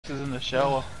Is in the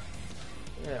shower.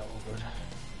 Yeah, all good.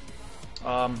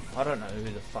 I don't know who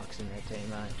the fuck's in their team,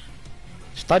 mate.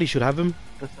 Study should have him.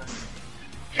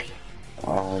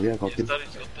 Oh, yeah, got him.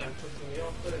 Study's got them.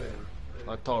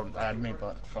 I told him to add me,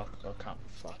 but fuck, I can't be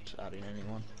fucked adding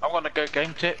anyone. I'm gonna go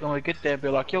game check when we get there and be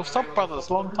like, yo, stop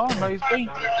brothers, long time, no he's been.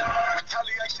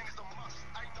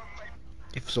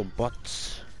 If some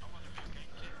bots.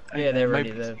 Yeah, they're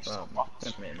ready. Maybe They've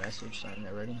sent me a message saying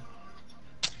they're ready.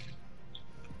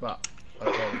 But I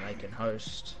told them they can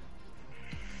host.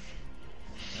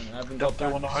 And I haven't got They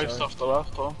that, want to host so... after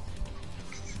last time.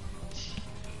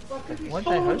 Weren't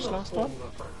they host last time?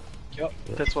 Yep,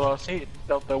 that's what I said.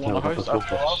 They want to host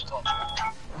after last time.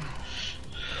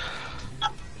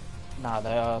 Nah,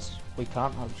 they asked. We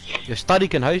can't host. If Study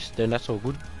can host, then that's all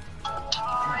good.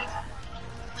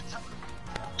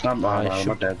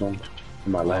 My dad's on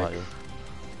my leg.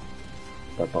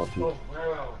 That bottom. Oh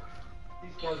wow,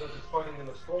 these guys are just fighting in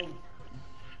a storm.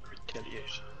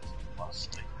 Retaliation.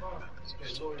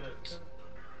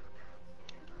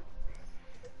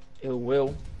 Ill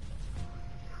will.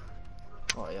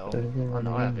 Oh yeah, I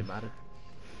know I have him added.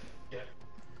 Yeah.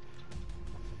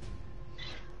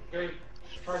 Okay,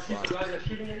 try to keep the guys that are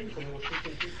shooting at you, and we'll shoot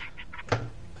them too.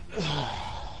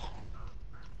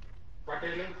 Right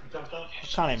there, Link, you jumped up. I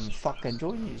can't even fucking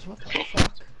join you. What the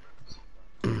fuck?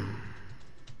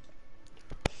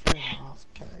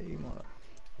 4.5k, what?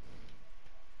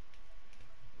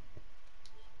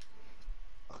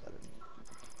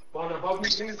 One above me,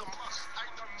 Link.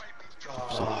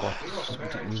 Some bots.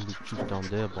 We shoot down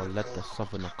there, but let the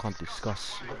something I can't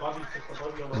discuss.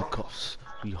 In cuffs.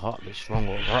 Be heartless, wrong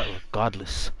or right,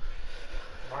 regardless.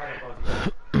 Right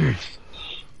above you.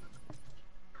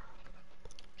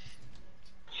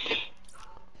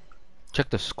 Check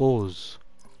the scores.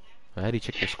 How do you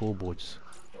check the scoreboards?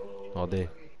 Oh, there.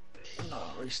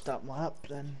 I'll restart my app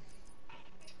then.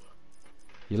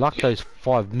 You like those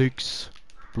 5 nukes,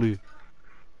 Blue?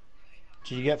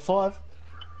 Did you get 5?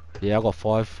 Yeah, I got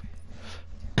 5.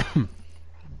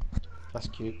 That's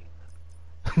cute.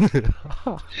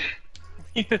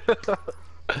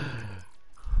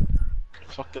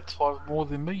 Fuck, that's 5 more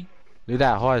than me. Look at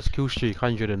that highest kill streak,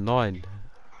 109.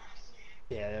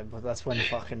 Yeah, but that's when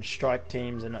fucking strike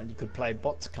teams and you could play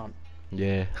bots, cunt.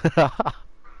 Yeah.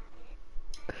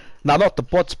 Nah, not the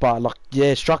bots, but like,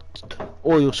 yeah, struck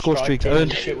all your score Strike streaks teams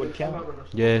and earned. shit would count.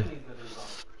 Yeah.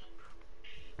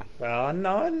 Well,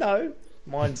 no.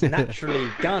 Mine's naturally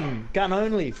gun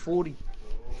only, 40.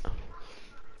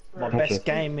 My best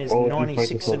game is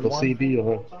 96 and 1. CD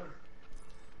or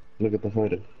look at the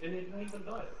photo.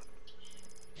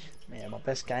 Yeah, my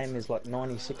best game is like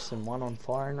 96 and 1 on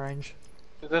firing range.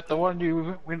 Is that the one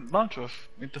you went lunch with?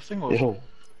 Went to thing with? Yeah.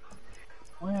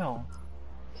 Wow.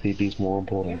 CD's more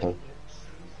important though.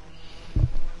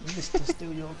 Mr.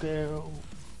 Steal Your Girl.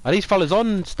 Are these fellas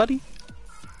on Study?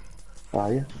 Ah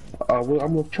yeah. Well,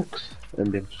 I'm with Chucks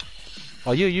and them.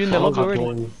 Are you in the lobby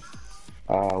already?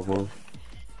 Well,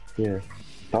 yeah.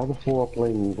 The other 4 are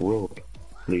playing World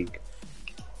League.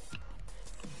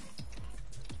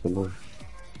 So no.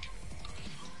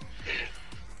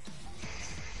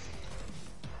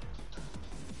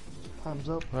 Thumbs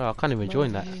up. Well, I can't even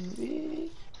join that.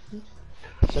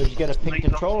 So did you get a pink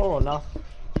controller or not?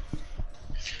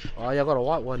 Oh yeah, I got a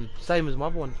white one. Same as my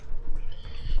other one.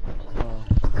 Oh.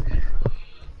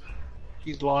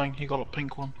 He's lying, he got a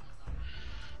pink one.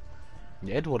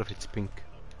 Yeah, Edward if it's pink.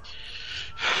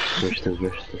 Wish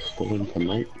the storm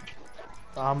tonight.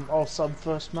 I'll sub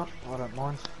first map. I don't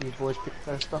mind. You boys pick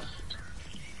first up.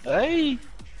 Hey!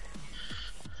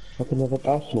 How can I have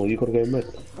Arsenal? You gotta go mid.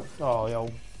 Oh, yo.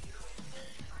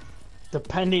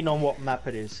 Depending on what map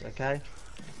it is, okay?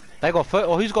 They got first.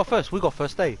 Oh, who's got first? We got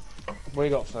first, eh? We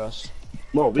got first.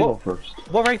 No, we What? go first.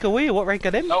 What rank are we? What rank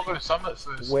are them? I'll go Summit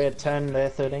first. We're 10, they're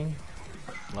 13.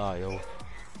 Ah, yo.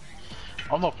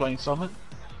 I'm not playing Summit.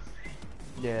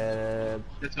 Yeah.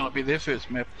 It's gonna be their first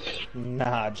map.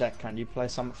 Nah, Jack, can't you play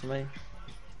something for me?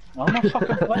 I'm not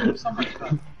fucking playing Summit.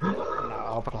 Nah,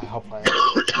 I'll play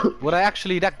it. Were they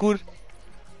actually that good?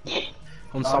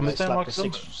 On I Summit? slapped like a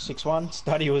some- 6-1.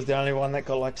 Study was the only one that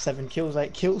got like 7 kills,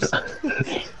 8 kills.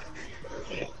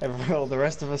 All the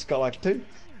rest of us got like 2.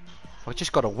 I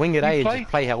just gotta wing it, eh? And just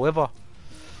play however.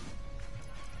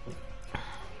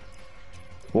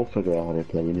 We'll figure out how to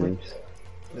play anyways.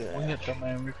 We get the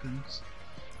man rippings.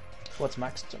 What's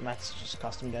Max? Max is just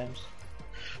custom games.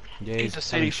 Yeah, He's a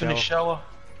city finished shower.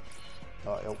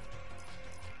 Oh, yo.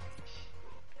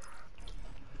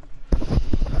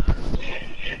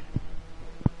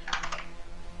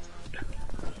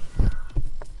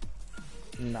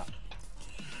 No.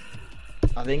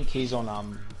 I think he's on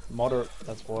Moderate,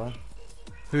 that's why.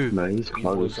 Who? No, he's He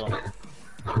was close.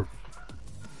 on.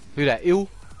 Who that? Ill?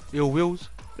 Ill Wills?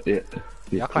 Yeah,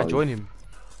 Yeah, I can't join him.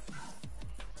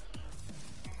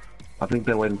 I think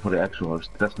they're waiting for the actual host.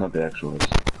 That's not the actual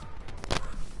host.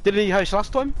 Didn't he host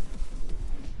last time?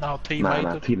 No, teammate.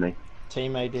 Nah, teammate.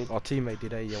 Teammate did. Our teammate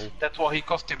did, yo. That's why he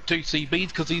cost him 2 CBs,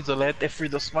 because he's allowed there through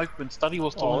the smoke when Study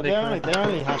was still Oh, in they're there.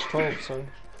 only hash 12, so.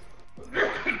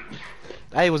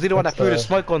 Hey, was he the one that threw the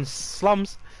smoke on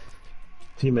Slums?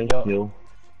 Teammate, Yeah. heal.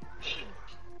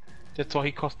 That's why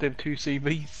he cost him 2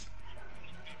 CBs.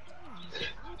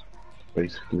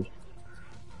 Basically.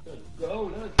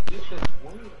 Go, let's get this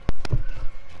win.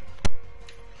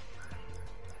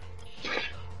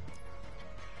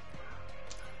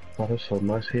 Oh, there's some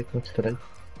nice haircuts today.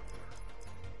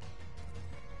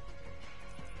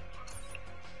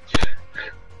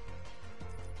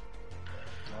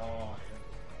 Oh,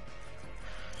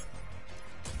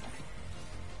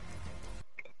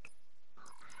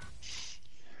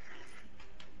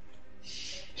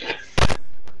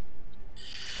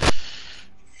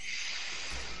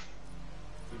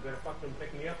 you better fucking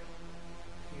pick me up.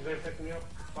 You better pick me up.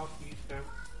 Fuck you, Stan.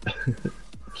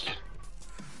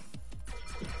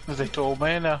 Is he tall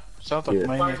man now? Sounds like Yeah. a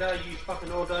man. Find out you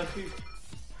fucking all done too.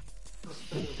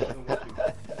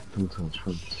 Sometimes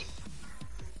friends.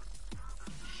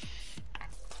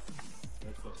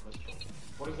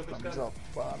 What is the best Thumbs guy? up,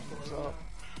 thumbs up.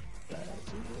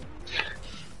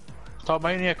 Top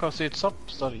Maniac, I said sub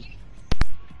Study.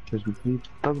 Because he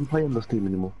doesn't play on this team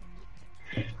anymore.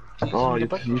 Oh, you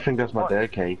think that's my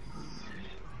dad, Kate?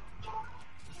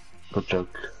 Good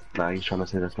joke. Nah, he's trying to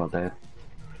say that's my dad.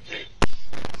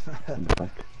 In the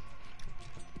back.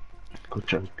 Good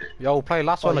joke. Yo, play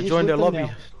last one. I he's joined their with them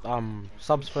lobby.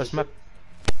 Subs first map.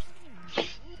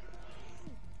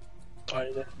 Oh,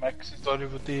 yeah, Max is not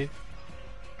over there.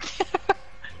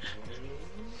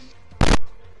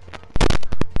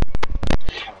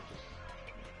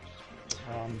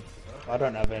 I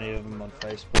don't have any of them on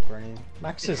Facebook or anything.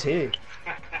 Max is here.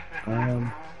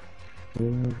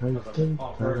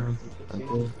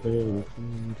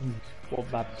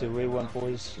 What map do we want,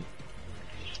 boys?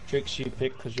 Tricks you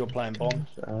pick because you're playing bombs.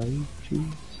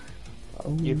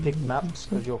 You pick maps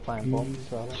because you're playing bombs.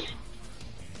 Rather.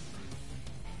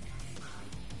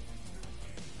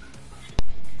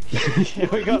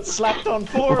 We got slapped on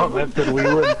 4 of them. Did we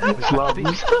win?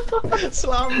 Slums.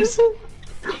 Slums.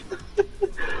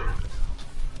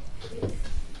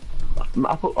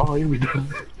 I thought, oh, here we go.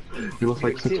 We lost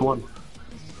like 6-1.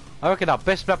 I reckon our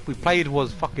best map we played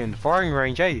was fucking firing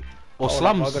range, eh? Or Hold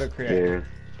slums. up, I gotta create. Yeah.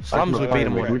 Slums would beat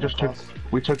them We one. just took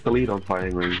the lead on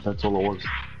firing range. That's all it was.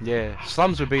 Yeah,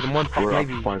 slums would beat them one. Fuck, We're up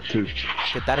maybe 5-2.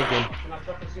 get that again. Can I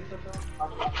fucking sit down? I'll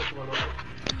put you on over.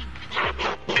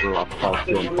 We're up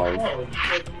 5-2 on firing.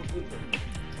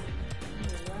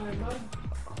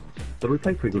 Did we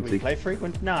play Did frequency? we play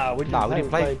frequent? Nah, we didn't Nah, we play. didn't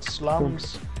play. Played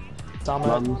slums, summit,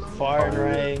 Slums, firing Fire.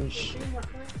 range,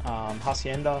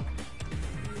 hacienda.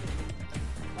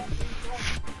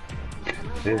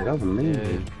 Yeah, that was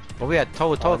amazing. Yeah. But we had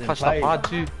Toa didn't clutched play. up hard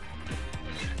too.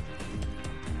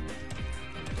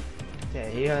 Yeah,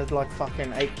 he had like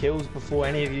fucking 8 kills before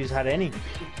any of yous had any.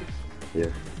 Yeah.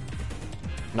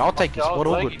 No, I'll take his squad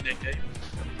all good.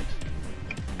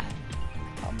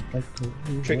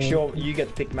 Tricks, you get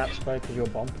to pick maps, bro, because you're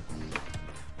bomb.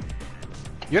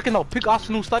 You reckon they'll pick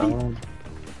Arsenal Study?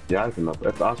 Yeah, I can know.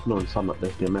 If Arsenal and Summit,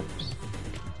 that's their maps.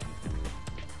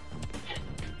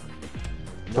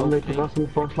 Didn't they pick Arsenal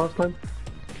for us last time?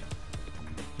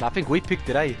 No, I think we picked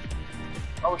it, eh?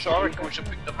 I reckon we should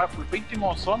pick the map we beat him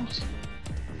on Slums.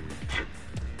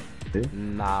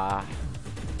 Nah.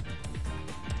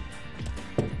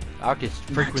 I reckon it's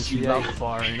frequency, eh?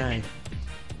 firing, eh?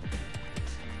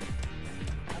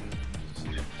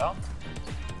 No?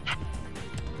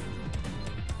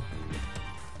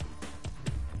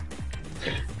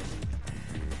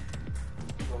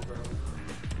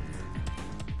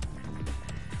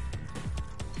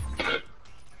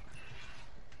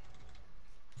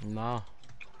 Nah.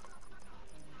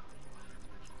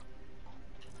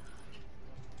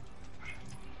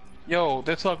 Yo,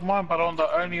 that's like mine, but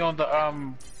only on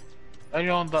the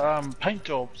paint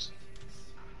jobs.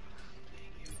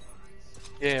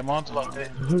 Yeah, mine's like that.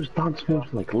 Who's dance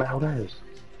moves like loud as?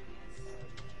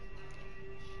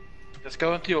 Just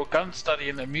go into your gun study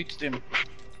and it mutes them.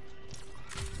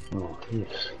 Oh,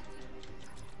 yes.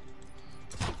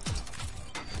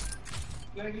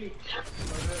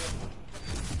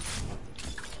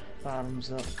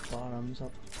 Bottoms up, bottoms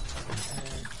up.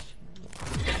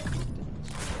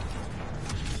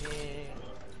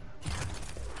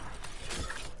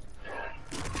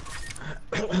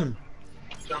 Yeah.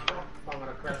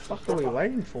 What the fuck are we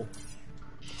waiting for?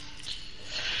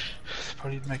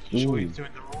 Probably making sure he's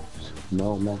doing the rules.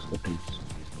 No more seconds.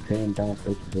 10 down,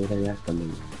 bitches, where they after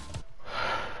me?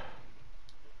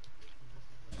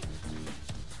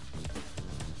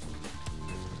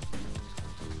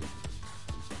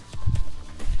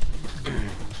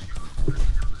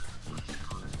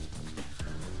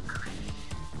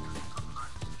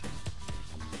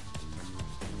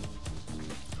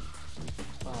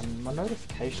 My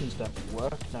notifications don't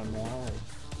work no more.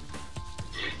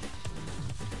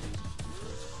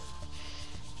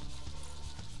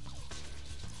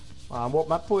 What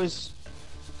map, boys?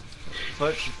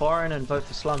 Vote for foreign and vote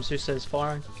for slums. Who says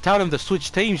foreign? Tell them to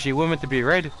switch teams. You were meant to be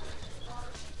red.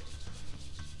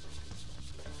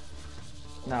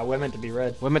 No, we're meant to be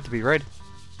red. We're meant to be red.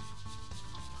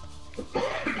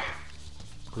 Because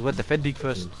we're defending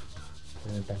first.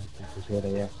 10 down, bitches, where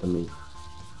they after me?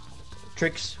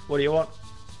 Tricks, what do you want?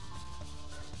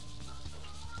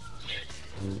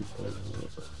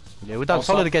 Yeah, we're done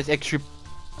solid against X Trip.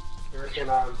 You reckon,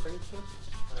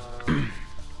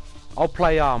 I'll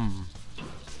play I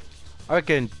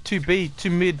reckon 2B, 2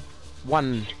 mid,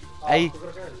 1 A.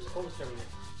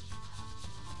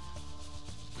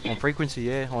 On frequency,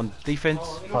 yeah. On defense.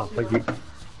 Oh, thank you.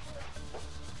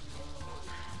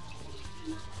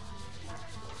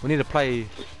 We need to play.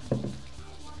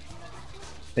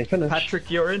 They finished. Patrick,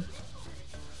 you're in?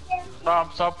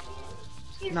 I'm sub.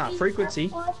 Nah,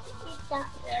 frequency.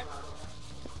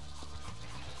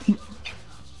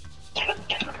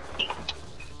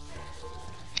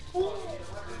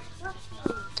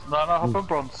 No, hop on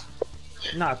bronze.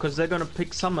 Nah, because they're gonna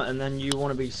pick Summit and then you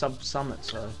want to be sub-Summit,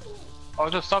 so... I'll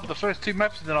just sub the first 2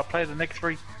 maps and then I'll play the next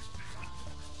 3.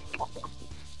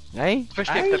 Hey?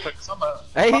 Especially if they pick Summit.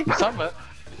 Hey? Fuck Summit.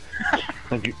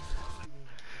 Thank you.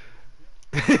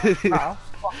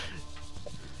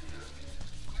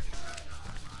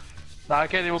 Nah,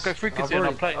 okay, then we'll go frequency and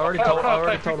I'll play. I already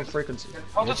told them frequency.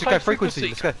 I'll Let's just go play frequency.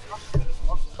 Let's go.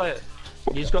 I'll just play it.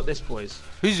 You've got this, boys.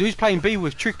 Who's playing B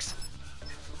with Tricks?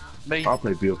 Me. I'll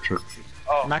play Bill Trick.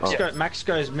 Oh, Max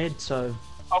goes mid, so...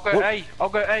 I'll go What? A. I'll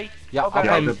go A. Yeah, I'll go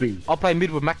I'll A. play, I'll play mid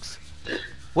with Max.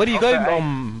 Where do you I'll go? play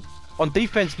A. On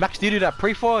defense, Max, do you do that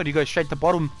pre-fire or do you go straight to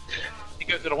bottom? You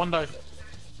go to the window.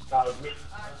 I'm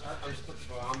just looking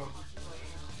for armor.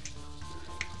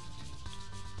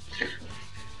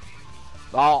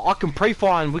 I can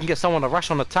pre-fire and we can get someone to rush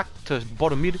on attack to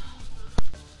bottom mid.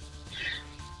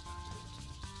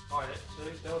 Oh, yeah, so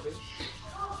that'll be.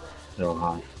 They're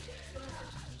high.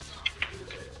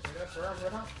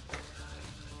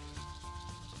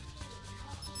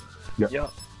 Yeah.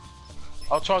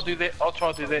 I'll try to do that. I'll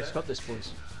try to do He's that. got this,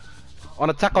 boys. On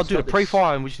attack, I'll do the got this.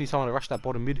 pre-fire and we just need someone to rush that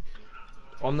bottom mid.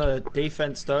 On the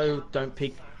defense, though, don't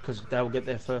peek, because they'll get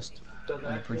there first. On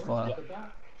the pre-fire.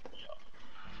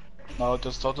 No, I'll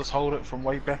just hold it from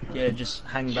way back. Yeah, just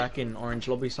hang back in orange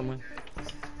lobby somewhere.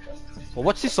 Well,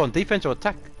 what's this on, defense or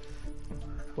attack?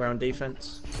 We're on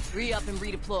defense. Re-up and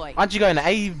redeploy. Aren't you going to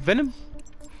A, Venom?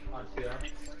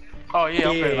 Oh yeah,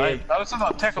 I'll Yeah, go yeah, A. yeah. No, this is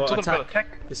not attack. I'm For talking about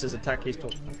attack. This is attack he's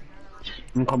talking.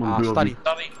 I'm coming Ah, Bill. study.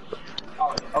 Study.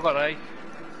 I got A.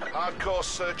 Hardcore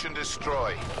search and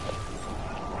destroy.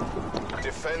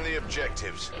 Defend the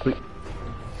objectives.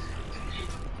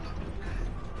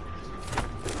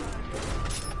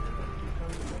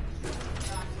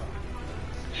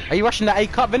 Are you rushing that A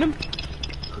cut, Venom?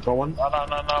 Got one? No,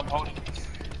 I'm holding.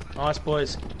 Nice,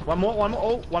 boys. One more.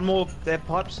 Oh, one more. There,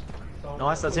 pipes.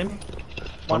 Nice, that's him.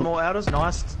 One more outers.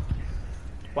 Nice.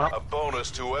 One A up.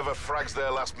 bonus to whoever frags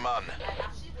their last man.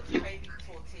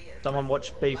 Someone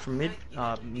watch B from mid.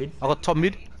 Mid. I got top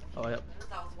mid. Oh, yep.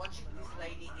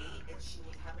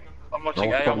 I'm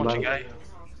watching A. I'm watching A.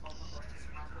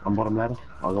 I'm bottom ladder.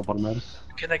 I got bottom ladder.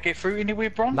 Can they get through anywhere,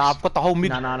 bronze? Nah, I've got the whole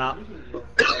mid. No.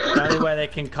 The only way they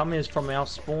can come is from our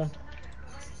spawn.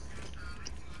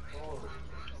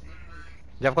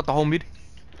 Yeah, I've got the whole mid.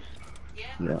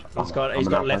 Yeah. He's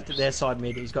got left their side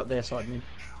mid. He's got their side mid.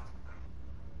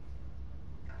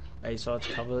 A side's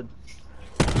covered.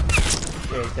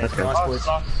 Yeah, that's nice, boys.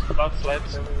 Nice,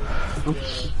 lads.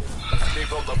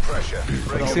 Keep up the pressure.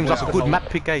 Bring Seems like a good map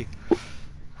pick, eh?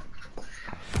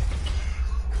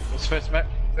 It's first map,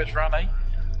 first round, eh?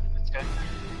 Let's go.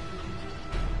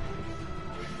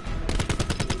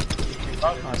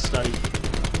 Nice study.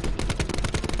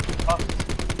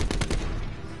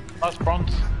 Nice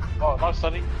bronze. Oh, nice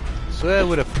study. Swear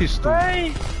with a pistol.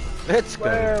 Hey! Let's go.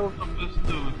 Where was the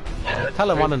pistol?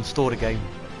 Tell him uninstall the game.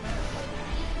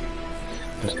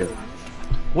 Let's go.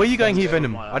 Where are you going here,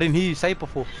 Venom? I didn't hear you say it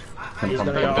before. He's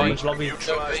gonna go orange lobby.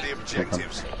 Neutralize the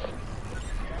objectives.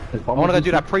 I wanna go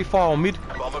do that pre-fire on mid.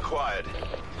 Bomb acquired.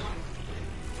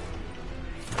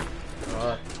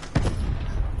 Alright.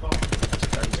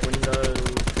 Goes window,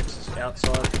 fixes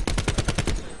outside.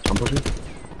 I'm pushing.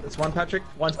 There's one, Patrick.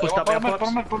 One's pushed up Bottom our mid,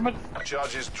 pipes. bottom mid.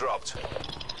 Charges dropped.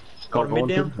 Got mid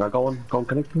down. Go on,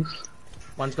 connect please.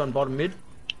 One's gone bottom mid.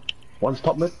 One's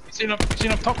top mid. Seen him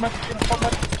top mid, top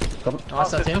mid.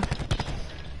 Nice, that's him.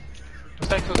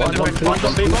 Mistake was One, in the one, way. two. One's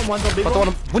on B bomb, one's on B Got the bomb.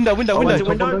 one. Window, window, One's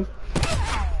window. in window.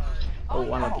 Oh,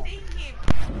 one lucky.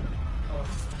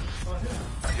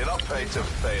 You're not paid to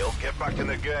fail. Get back in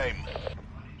the game.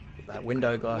 That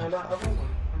window guy.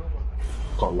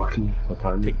 Got lucky for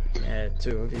time. Yeah,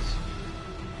 two of his.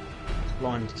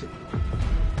 Blind two.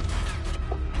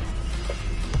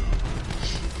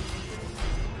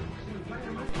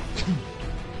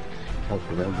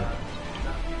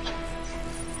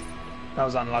 That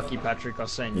was unlucky, Patrick. I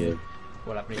seen you.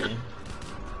 What happened to you?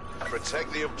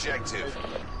 Protect the objective.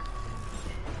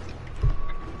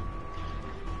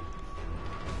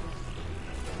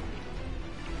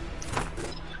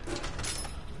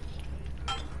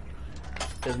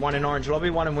 There's one in orange lobby,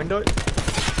 one in window.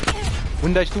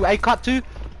 Windows 2, A cut 2.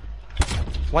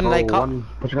 One in A cut. One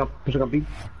pushing up B.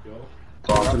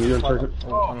 Oh, can you insert it?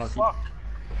 Oh, unlucky. Fuck.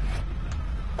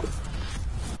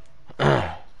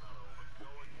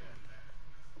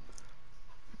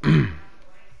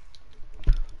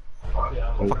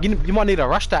 Fuck, you might need to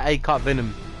rush that A cut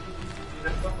Venom.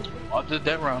 I did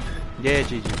that round. Yeah,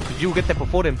 GG. Because you'll get there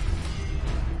before them.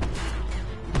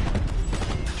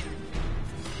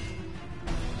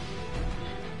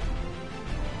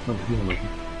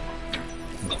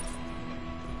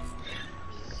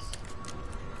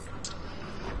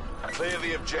 Clear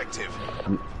the objective.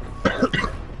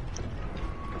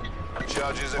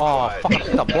 Charges Oh, acquired. fuck, I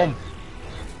picked up bomb.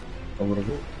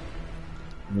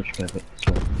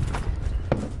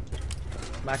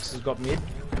 Max has got mid.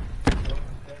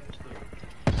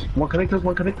 One connectors.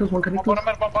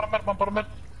 Bottom mid.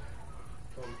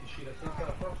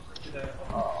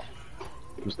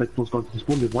 Mistake was going to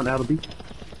spawn. There's one out of B.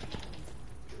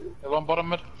 There's one bottom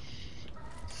mid.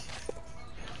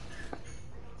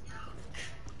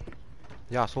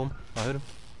 Yeah, I saw him. I heard him.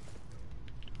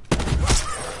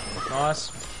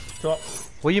 Nice. Top.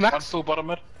 Where you, One Max? still bottom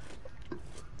mid. Can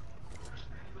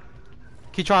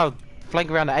you try to flank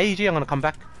around the AEG? I'm gonna come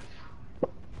back.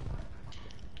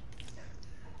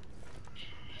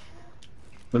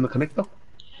 Then the connector.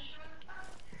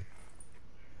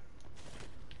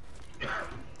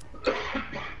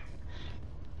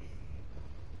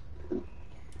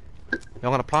 I'm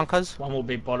gonna plant cuz. One will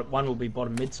be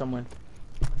bottom mid somewhere.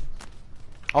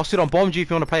 I'll sit on bomb G if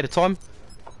you wanna play the time.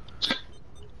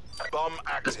 Bomb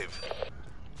active.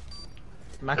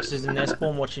 Max is in their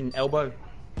spawn watching elbow.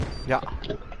 Yeah.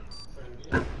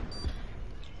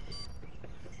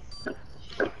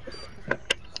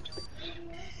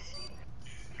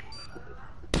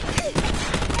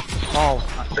 Oh,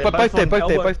 They're both there, on both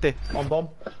there, elbow. both there. On bomb.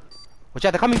 Watch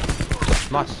out, they're coming.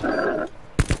 Nice.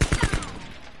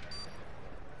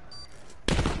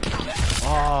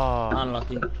 Oh,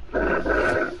 Unlucky.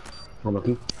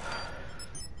 Unlucky.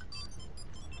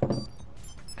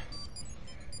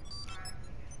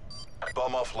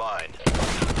 Bomb offline.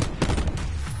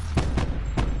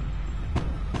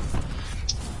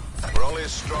 We're only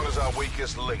as strong as our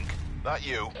weakest link. Not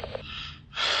you.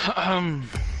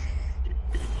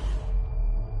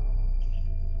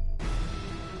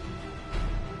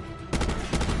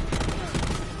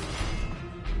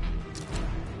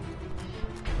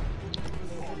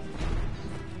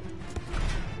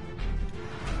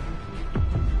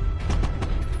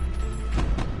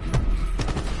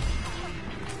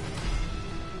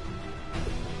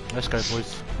 let's go,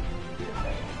 boys. Do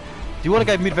you want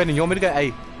to go mid venom? You want me to go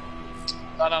A?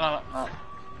 No.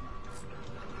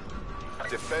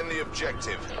 Defend the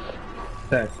objective.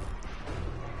 There.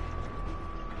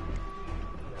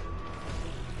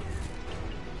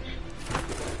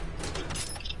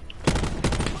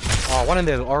 Oh, one in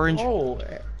there, orange. Oh.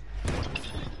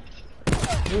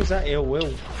 Who was that? Ill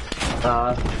Will.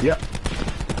 Yeah.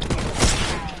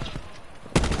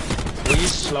 Were you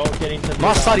slow at getting to the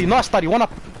Nice study, one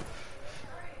up.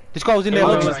 This guy was in there. Yeah,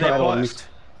 lobby. was there, boy.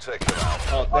 Take them out.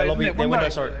 Oh, their lobby, their window,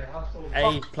 sorry.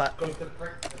 A plat. Going to the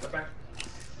brick at the back.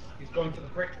 He's going to the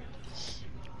brick.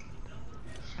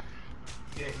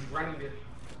 Yeah, he's running it.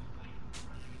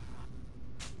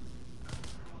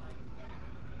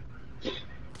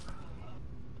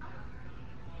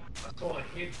 That's all I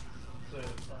hit. So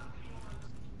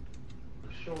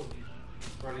I'm sure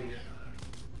he's running it.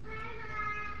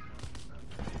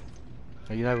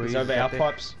 Oh, you know where He's he is over out our there.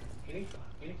 pipes.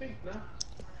 Anything? No?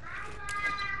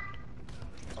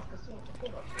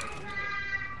 It's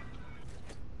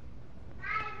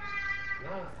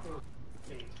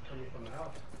coming from the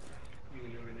house. You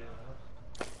and you're in the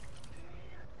house.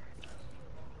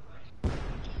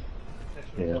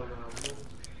 Yeah.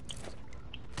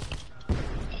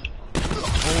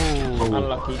 Oh,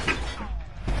 Unlucky.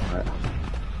 Alright.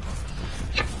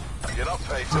 You're not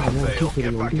paid to fail.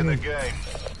 Get back in the game.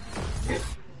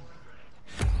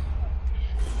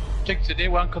 Check today,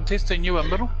 one contestant, you and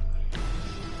middle.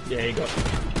 Yeah, he got.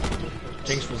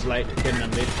 Jinx was late getting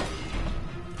undead.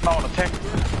 No one attack.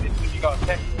 You got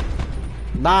attack.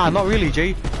 nah, not really,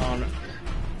 G. Oh, no.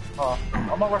 Oh,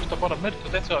 I'm not rushed to bottom mid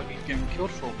because that's how I get getting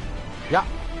killed for. Yeah,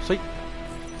 sweet.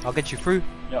 I'll get you through.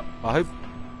 Yep. I hope.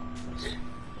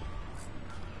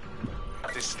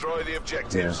 Destroy the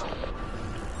objectives.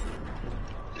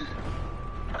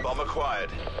 Bomb acquired.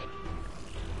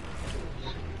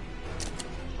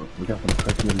 We got some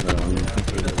specimens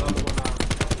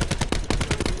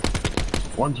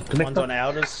One's One's connected. on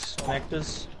outers,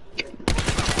 connectors.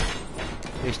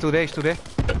 He's still there, he's still there.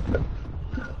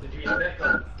 Did you get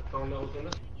that? Oh, no,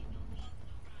 it's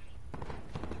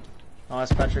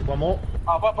Nice, Patrick. One more.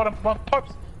 Oh, one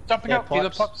pipes. Jumping Yeah, up. These are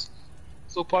pipes. pipes.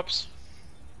 Still pipes.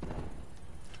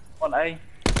 One A.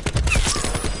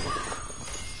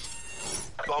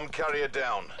 Bomb carrier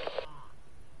down.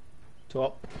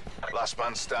 Top. Last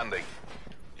man standing.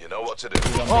 You know what to do.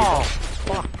 Oh,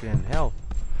 fucking hell.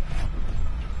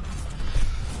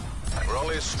 We're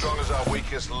only as strong as our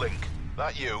weakest link.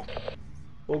 That you?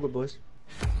 All good, boys.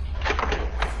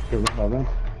 Yeah, run by run.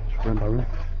 Run by run.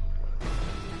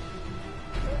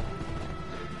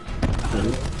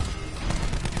 Ready?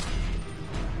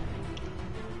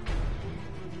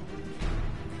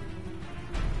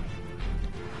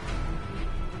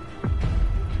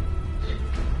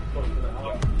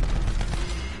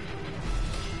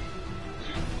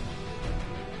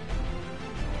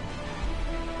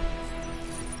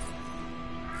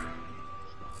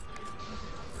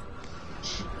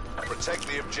 Protect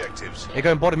the objectives. You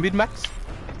going bottom mid, Max?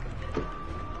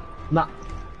 Nah.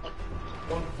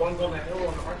 One on the hill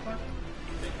on the hard side?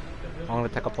 I'm gonna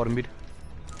take up bottom mid.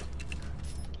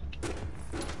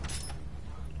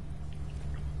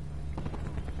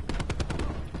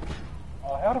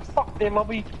 Oh, how the fuck their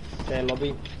lobby? Their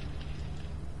lobby.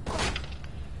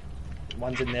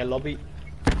 One's in their lobby.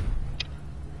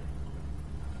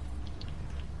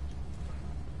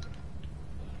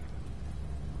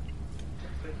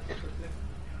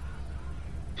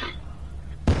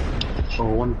 Oh,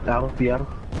 one out, be out.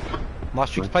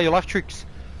 Life tricks, play your life tricks.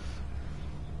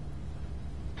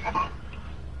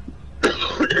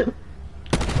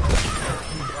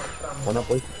 One up,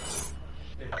 boys.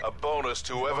 A bonus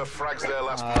to whoever frags their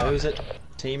last Who's it?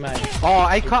 Teammate. Oh,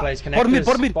 I Who can't. plays Bottom mid, connectors?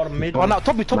 bottom mid. Bottom mid. Oh, no,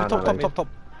 top mid, top No, mid, no, top, top, no. top, top.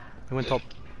 He went top.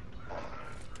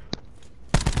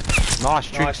 Nice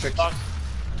tricks. Nice tricks.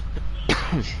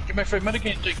 Give me a free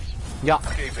minigame, Jinx. Yeah,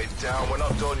 Keep it down, we're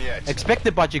not done yet.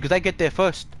 expected budget because they get there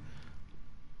first.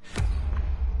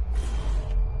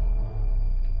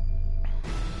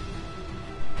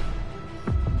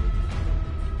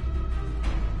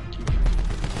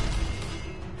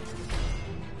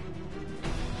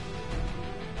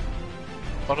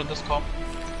 Not on this comp.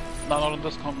 No, not on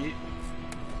this comp yet.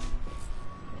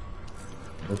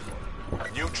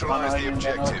 Neutralize the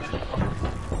objective.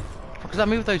 Fuck, does that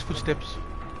move those footsteps?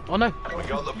 Oh no. We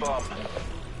got the bomb.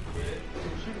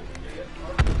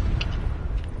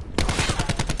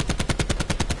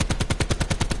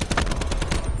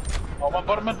 Oh, one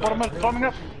bottom mid, climbing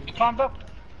up. He climbed up.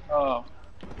 Oh.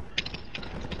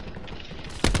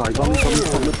 Sorry,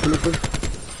 connectors.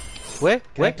 Where?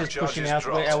 Where? Connectors Charges pushing out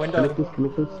dropped. our window.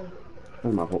 Connectors.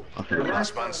 Oh, my fault. Okay.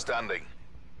 Last man standing.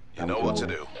 You know what to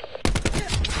do.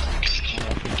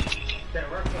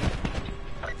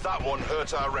 That one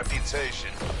hurt our reputation.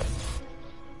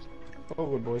 All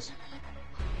good, boys.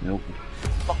 Nope.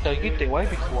 Fuck, they get their way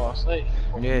before I say.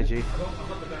 Yeah, G.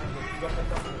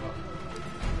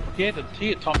 He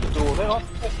had time to do all that. I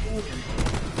think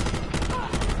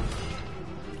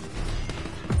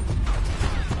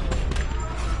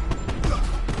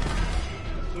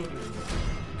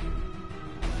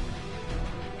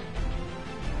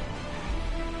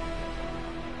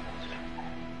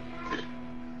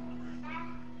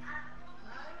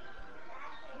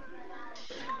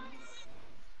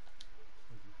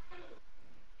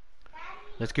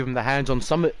Let's give him the hands on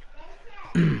summit.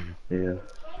 Yeah.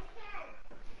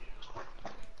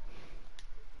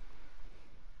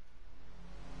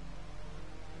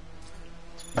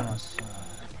 Nice.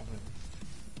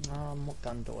 What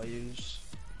gun do I use?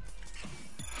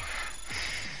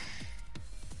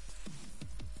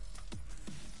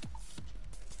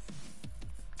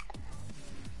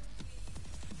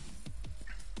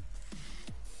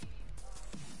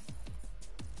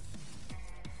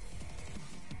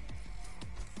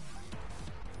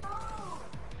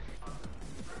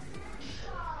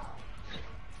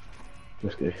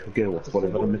 Let's get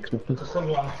whatever the mix up It's is. a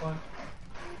single outside.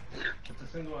 It's a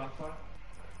single outside.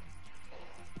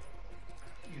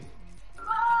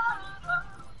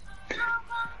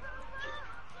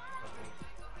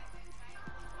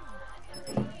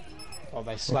 Oh,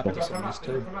 they slapped us on this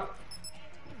too.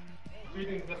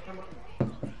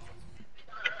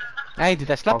 Hey, did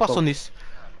they slap us on this?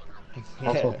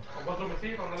 Also,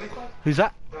 Who's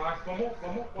that?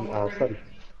 study.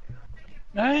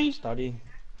 Hey, Study.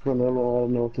 No, I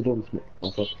don't know what to do.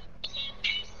 Also,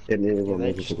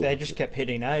 They just kept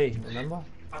hitting A, remember?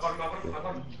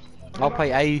 I'll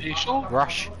play A. you sure?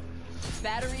 Rush.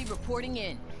 Battery reporting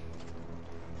in.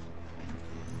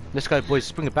 Let's go,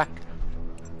 boys. Bring it back.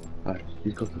 Alright,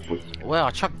 he's got the voice. Wow,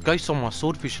 I chucked ghosts on my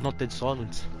swordfish and not dead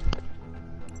silence.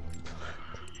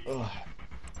 Ugh.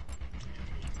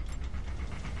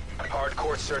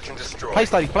 Hardcore search and destroy. Play,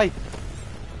 Slady, play.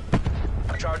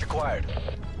 Charge acquired.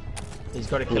 He's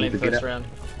got to kill him first round.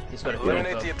 He's got to kill him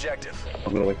Eliminate first. the objective.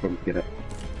 I'm gonna wait for him to get it.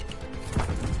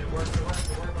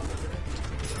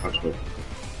 Actually,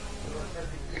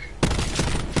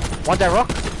 One day rock.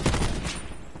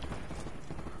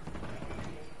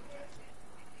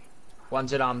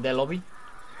 One's at their lobby.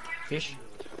 Fish.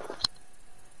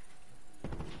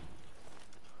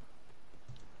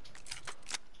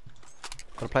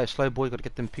 Gotta play it slow, boy. Gotta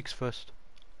get them picks first.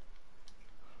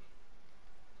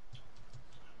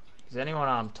 Is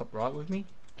anyone top right with me?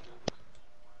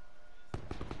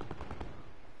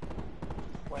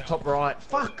 Top right.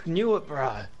 Fuck, knew it,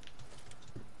 bro.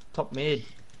 Top mid.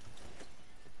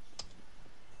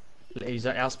 He's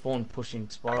at our spawn pushing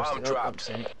spiral. Bomb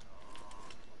dropped.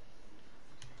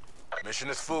 Mission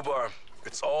is FUBAR.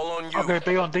 It's all on you. I'm gonna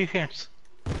be on defense.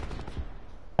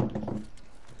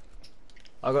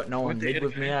 I got no one With the mid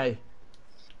with me, eh?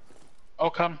 I'll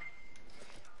come.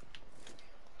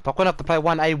 But I'm gonna have to play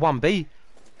 1A, 1B.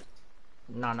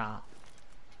 Nah.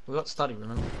 We got study,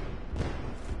 remember?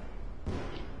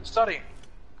 Study.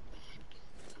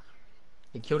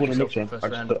 He killed well, the himself next in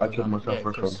the round, first round. I killed myself yeah,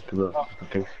 first 'cause- round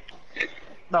because okay.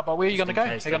 No, but where are you gonna go?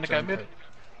 case You're gonna that's go mid?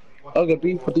 I'll go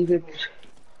B for defense.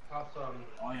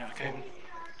 Oh yeah, okay.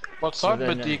 What So side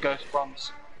then, mid do you go from?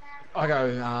 I go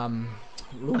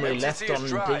Lumi MTC left is on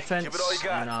dry. defense Give it all you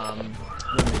got. and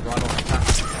Lumi right on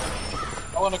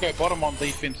attack. I wanna go bottom on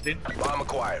defense then. Bomb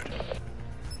acquired.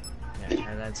 Yeah,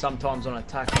 and then sometimes on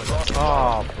attack I go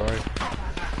Oh, bro.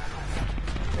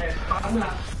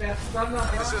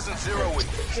 This isn't 0 week.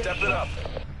 Step it up.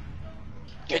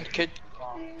 Kid.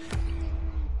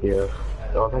 Yeah.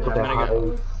 I think I'm they're gonna go-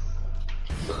 hard.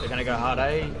 They're gonna go hard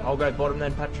A. I'll go bottom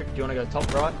then, Patrick. Do you wanna go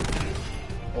top right?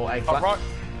 Or A flat? Top right.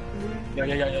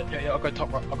 Yeah. I'll go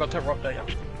top right. I'll go top right there. Yeah.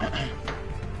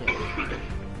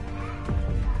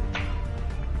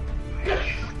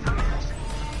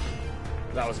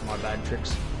 That was my bad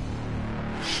tricks.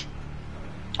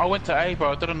 I went to A,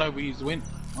 bro. I didn't know where you went.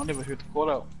 I never heard the call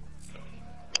out.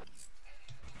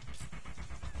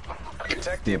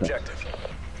 Protect the objective.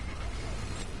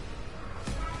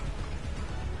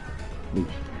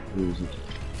 Lose it.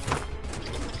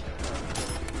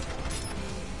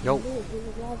 Yo.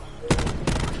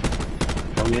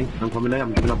 I'm coming there,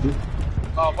 I'm giving up this.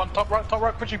 One top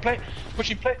right, pushing plate.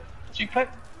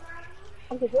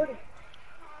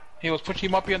 He was pushing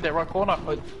him up here in that right corner.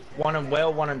 One in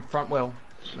well, one in front well.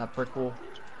 That brick wall.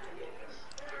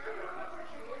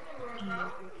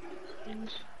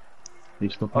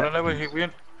 He's still I don't know where he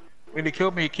went. When he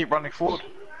killed me, he kept running forward.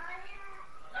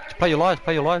 Just play your lives,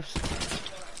 play your lives.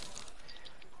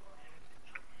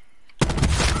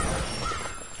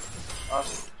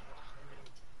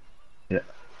 Yeah.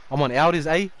 I'm on outers,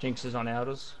 A. Jinx is on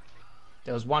outers.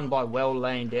 There was one by well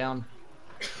laying down.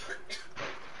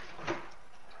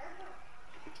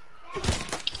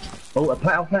 Oh, a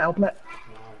plat.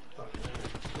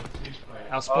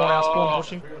 Our spawn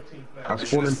pushing. I'll Mission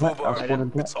spawn in is plat. I'll FUBAR. spawn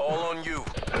in plat. It's all on you.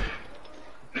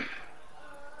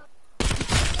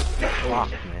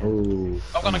 Oh.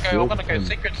 I'm gonna go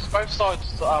secrets both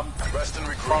sides. Rest and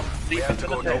From regroup. We have defense to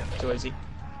to go the now. Too easy.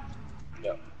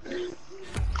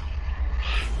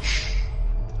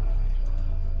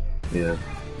 Yeah.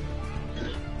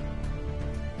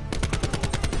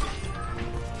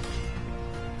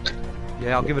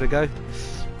 Yeah, I'll give it a go.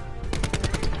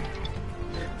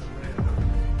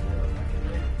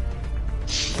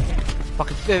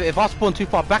 Fuck, if I spawn too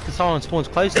far back and someone spawns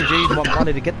closer, G, I'm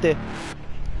running to get there.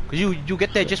 Cause you'll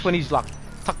get there just when he's like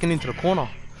tucking into the corner.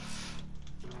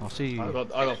 I'll see you. I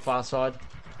got far side.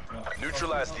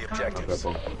 Neutralize the objectives.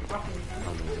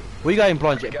 Where you going,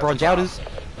 bronze outers?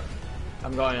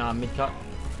 I'm going mid cut.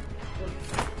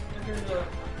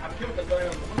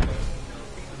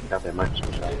 Got that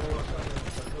match.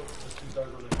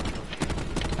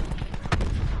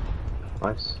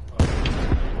 Nice.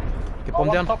 Get bomb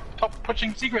down. Top,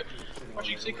 pushing secret.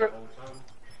 Pushing secret.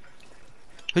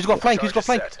 Who's got flank? Who's got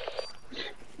flank? Charges set.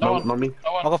 No one. Not me.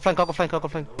 No one. I got flank. I got flank. I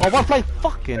got flank. Oh, one flank.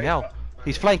 Fucking hell.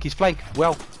 He's flank. He's flank.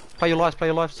 Well, play your lives. Play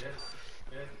your lives.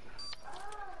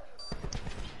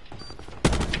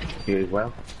 You as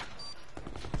well.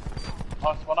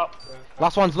 Nice one up.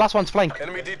 Last one's flank.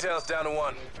 Enemy details down to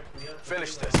 1.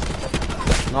 Finish this.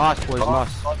 Nice boys.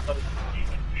 Nice.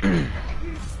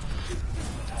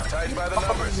 Tighten by the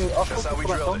numbers. That's how we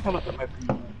drilled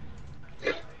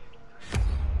it.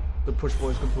 Good push,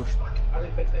 boys. Good push.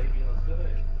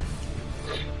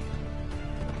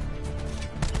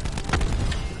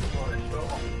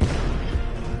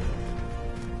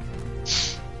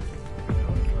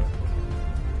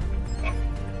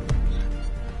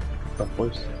 Tough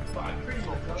boys. I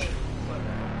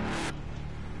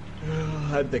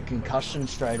had the concussion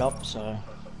straight up, so.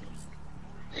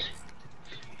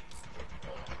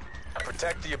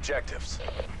 Protect the objectives.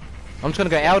 I'm just gonna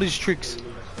go out his tricks.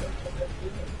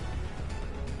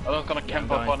 I was gonna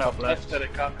camp up going on our top left left. that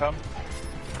it can't come.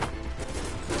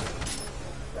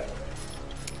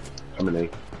 I'm in A.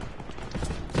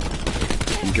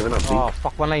 I'm giving up. Oh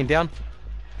fuck! One lane down.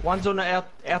 One's on the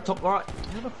our top right.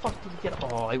 How the fuck did he get?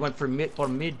 Oh, he went from mid,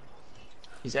 bottom mid.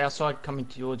 He's outside coming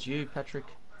towards you, Patrick.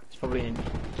 He's probably in.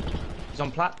 He's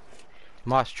on plat.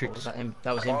 Nice Or tricks. was that him?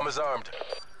 That was him. Bomb is armed.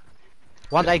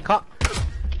 One A cut.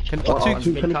 Can, Oh,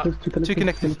 two mid cut. two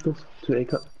connectors. Two A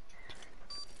cut.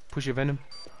 Push your Venom.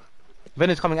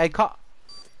 Venom's coming A cut.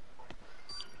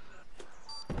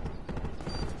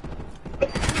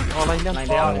 Oh, laying down. Laying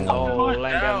down. Oh, Oh, nice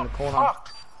laying down in the corner. Fuck.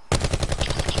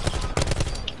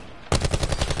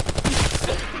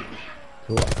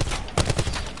 Cool.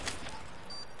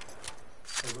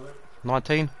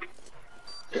 19.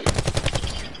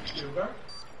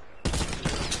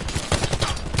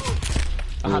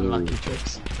 Unlucky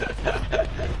tricks.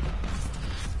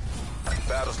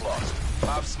 Battle's lost.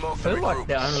 Pop smoke I for feel the like group.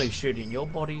 they're only shooting your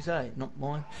bodies, eh? Not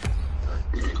mine.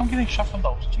 I'm getting shot from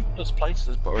those stupidest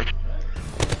places, bro.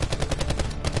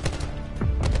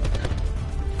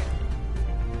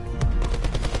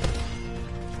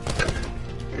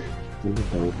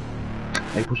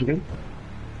 A push again.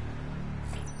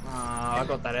 I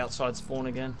got that outside spawn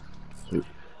again. Sweet.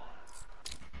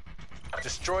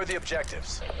 Destroy the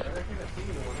objectives.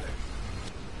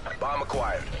 Bomb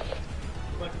acquired.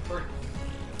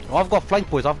 Oh, I've got flank,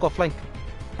 boys. I've got flank.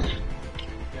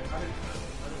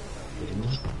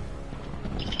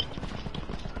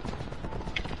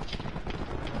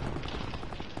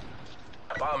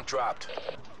 Bomb dropped.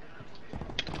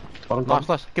 Bottom Nice,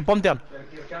 nice. Get bomb down.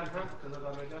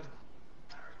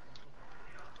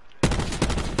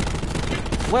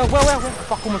 Well.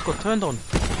 Fuck, almost got turned on.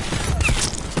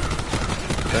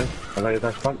 Okay. I got your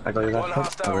dash front. I got your One dash front. I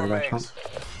hostile got your dash remains.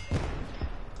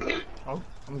 front. Oh,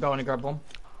 I'm going to grab bomb.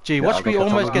 Gee, Yeah, watch I've me got the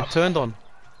almost top get house. turned on.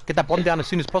 Get that bomb down as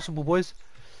soon as possible, boys.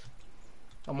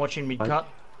 I'm watching mid cut.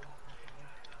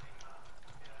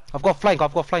 I've got flank.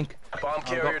 I've got flank. Bomb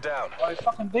carrier down. Oh, he's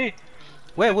fucking dead.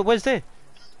 Where's there?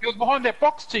 He was behind that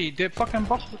box, T. That fucking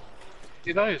box.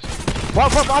 See those?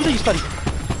 Right under you, study.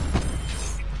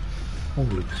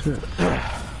 Holy shit.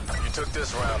 You took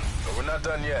this round, but we're not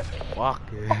done yet. Fuck.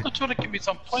 I was trying to give me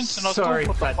some points and I was Sorry,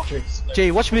 told what the fuck. Patrick.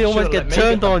 Gee, watch me almost Should've get let me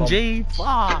turned get that on, bomb. Gee.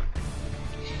 Fuck.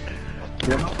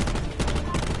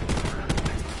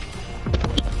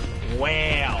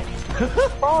 Wow.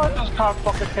 Bro, I just can't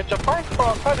fucking catch a break, bro.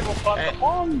 I can't even find the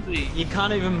bombsy. You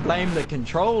can't even blame the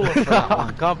controller for that I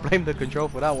one. can't blame the control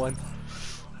for that one.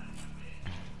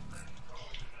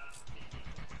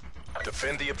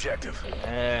 Defend the objective.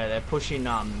 Yeah, they're pushing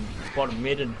bottom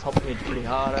mid and top mid pretty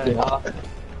hard, eh? I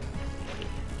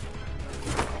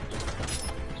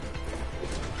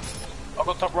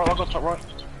got top right, I got top right.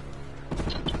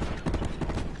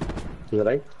 Is it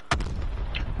A?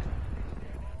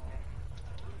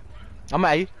 I'm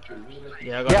at A.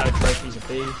 Yeah, I got no trophies at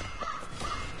B.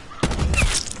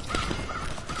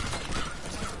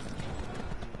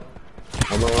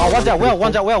 Oh,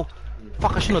 one's out well.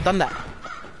 Fuck, I shouldn't have done that.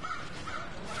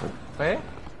 Where?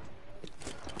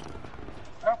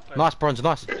 Nice, bronze,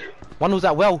 nice. One was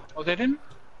at well. Oh, they didn't?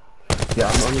 Yeah,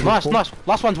 I'm on Nice, the nice.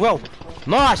 Last one's well.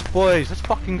 Nice, boys. Let's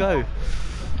fucking go.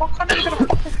 I can't even get a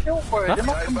fucking kill, bro. They're not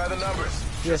Tighten by the numbers.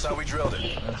 That's how we drilled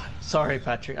it. Sorry,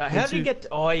 Patrick. How did he get?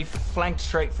 Oh, he flanked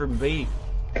straight from B.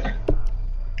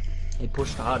 He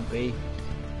pushed hard B.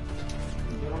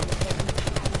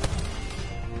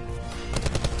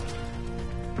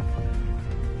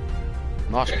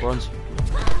 Nice, bronze.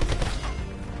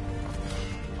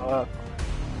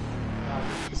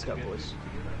 Let's go, boys.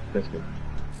 Let's go.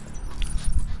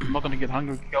 I'm not gonna get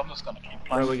hungry. I'm just gonna keep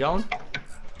Where are playing. we going?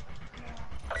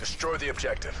 Destroy the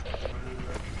objective.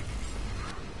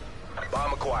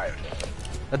 Bomb acquired.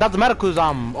 It doesn't matter cause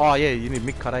oh yeah, you need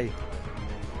mid-cut.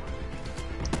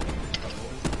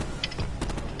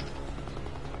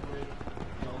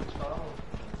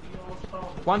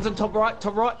 One's on top right,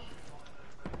 top right.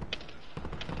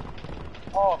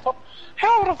 Oh, top.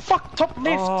 How the fuck top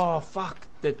left? Oh fuck,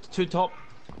 the two top.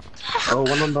 Oh,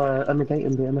 one on the M8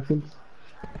 and the MFs.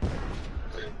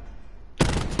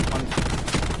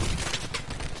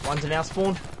 One's in our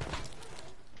spawn.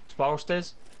 Spiral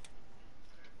stairs.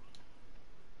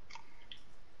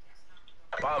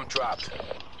 Bomb dropped.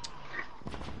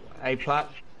 A plat.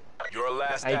 Your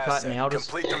last A plat and asset. elders.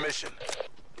 Complete the mission.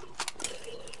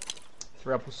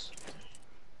 3 apples.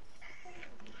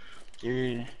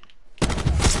 Yeah.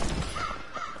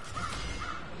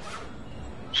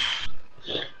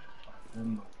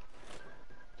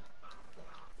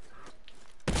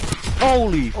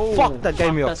 Holy fuck, that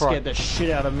gave me a That fright. scared the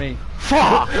shit out of me.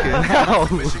 Fucking hell.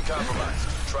 Mission compromised.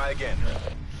 Try again.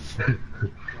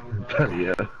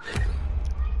 Yeah.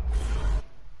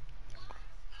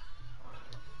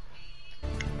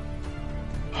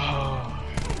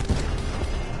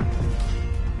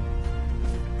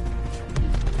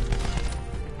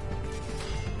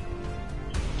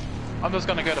 I'm just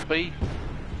gonna go to B.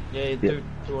 Yeah, do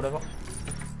whatever.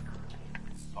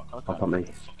 Up on me.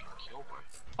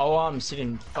 Oh, I'm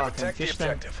sitting fucking Protect the fish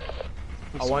then. objective.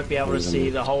 I won't be able to see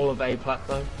the whole of A plat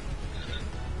though.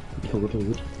 It's all good, all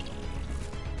good.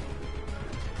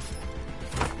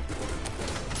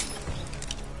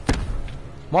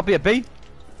 Might be a B.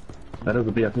 That is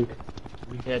a B, I think.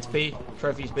 Yeah, it's B.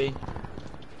 Trophy's B.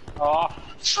 Oh,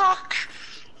 fuck!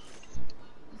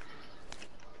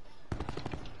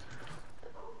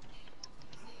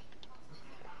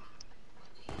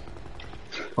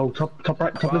 Oh, top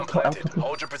right, top Bomb left, top out, planted. top left.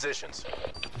 Hold your positions.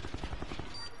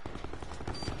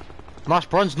 Nice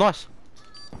bronze, nice.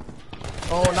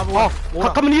 Oh, another one. Oh, Water.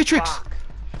 come in here, tricks. Fuck.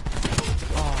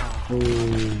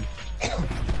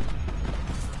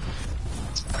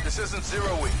 This isn't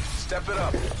 0 week. Step it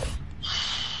up.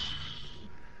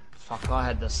 Fuck, I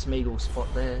had the Smeagol spot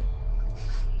there.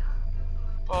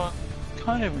 But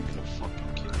can't even get a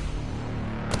fucking kill.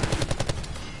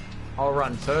 I'll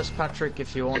run first, Patrick,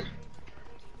 if you want.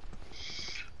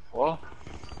 What?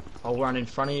 I'll run in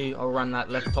front of you. I'll run that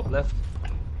left, top left.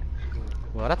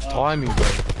 Well, that's timing, bro.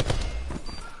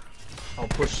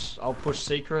 I'll push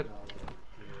secret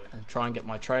and try and get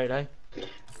my trade, eh?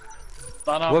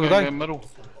 No, no, Where we I'm going? going middle.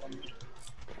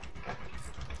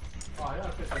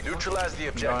 Neutralize the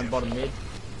I'm going objective. bottom mid.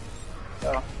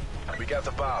 Yeah. We got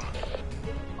the bomb.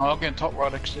 I'll get top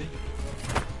right actually.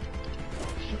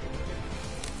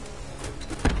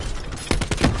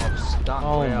 I'm stuck.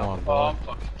 Oh Wow. my Oh, god. I'm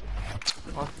fucking.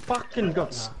 I fucking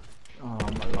got. Oh my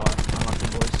life. Unlucky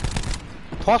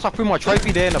boys. Twice I threw my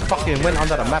trophy there and it fucking went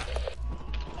under the map.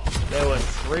 There were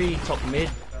 3 top mid.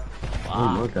 Oh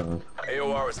my god.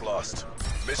 AOR is lost.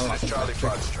 Mission is Charlie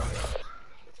Foxtrot.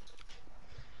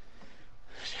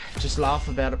 Just laugh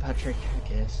about it, Patrick. Who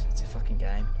cares? It's a fucking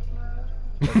game.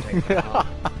 Don't take it hard.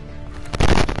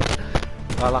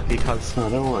 I lucky cuz. No,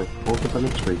 don't worry. We'll get the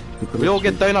next week. We all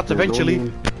get donuts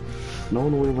eventually. No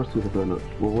one will ever see the donut.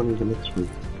 We're winning the next week.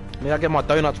 Me, I get my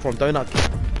donuts from Donut.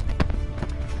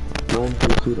 No one's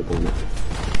gonna see the donut.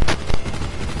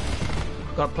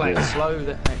 Gotta play it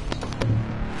slow.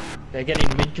 They're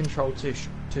getting mid control too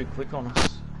quick on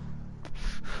us.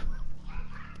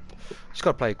 Just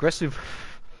gotta play aggressive.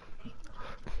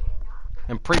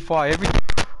 And pre-fire everything.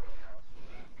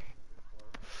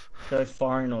 Go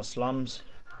firing or slums.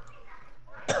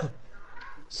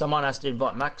 Someone has to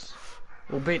invite Max.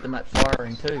 We'll beat them at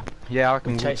firing too. Yeah, I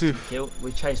can win too.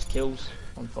 We chased kills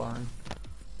on firing.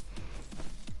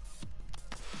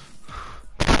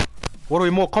 What are we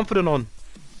more confident on?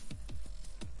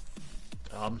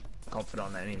 I'm confident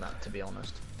on any map, to be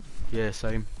honest. Yeah,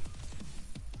 same.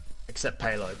 Except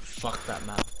payload. Fuck that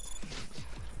map.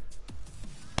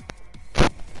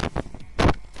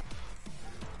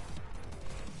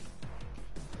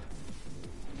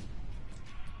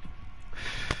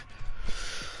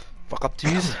 Fuck up to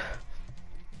yous.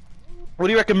 What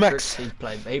do you reckon, Max?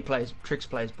 Trix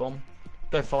plays bomb.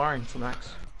 Go firing for Max.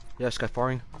 Yeah, let's go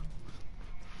firing.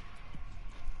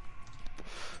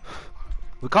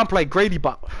 We can't play greedy,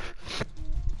 but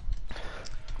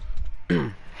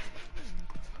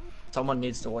Someone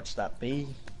needs to watch that B.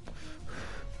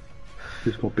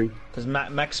 Who's got B? Because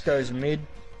Max goes mid.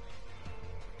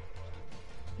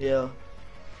 Yeah.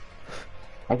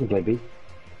 I can play B.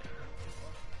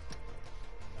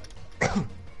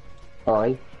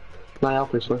 Alright. No,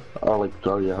 obviously. I like,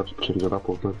 oh yeah, I'll just change it up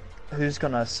over. Who's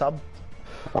gonna sub?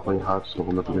 I'll play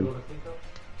Hearthstone at the beginning.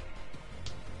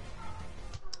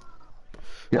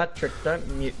 Patrick, don't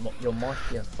mute your mic,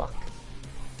 you fuck.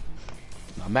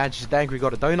 My man just angry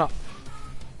got a donut.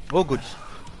 All good.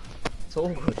 It's all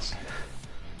good.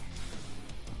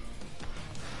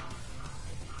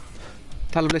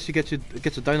 Tell him unless you gets a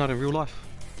donut in real life.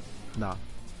 Nah.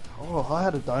 Oh, I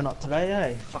had a donut today,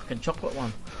 eh? Fucking chocolate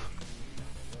one.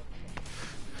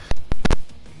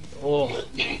 Oh,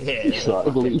 yeah.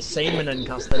 Fucking semen in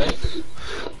custody.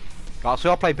 Right, so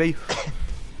I'll play B.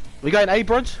 We going A,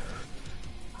 bros?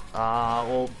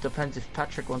 Well, depends if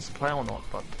Patrick wants to play or not,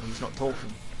 but he's not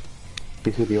talking.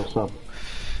 This will be your sub.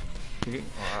 Alright,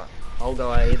 I'll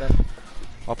go A then.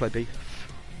 I'll play B.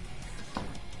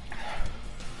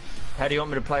 How do you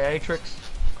want me to play Atrix?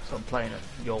 So I'm playing it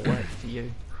your way for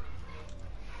you.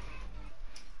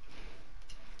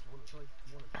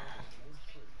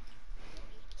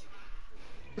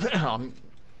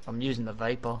 I'm using the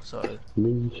vapor, so.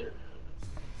 Me.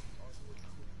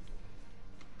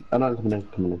 I know it's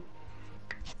coming in.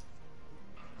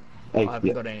 Hey, I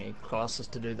haven't got any classes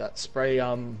to do that. Spray,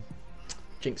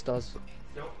 Jinx does.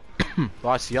 The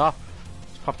ICR.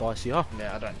 Let's pop the ICR.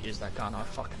 Yeah, I don't use that gun. I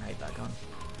fucking hate that gun.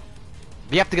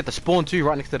 You have to get the spawn too,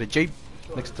 right next to the Jeep,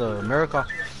 next to America.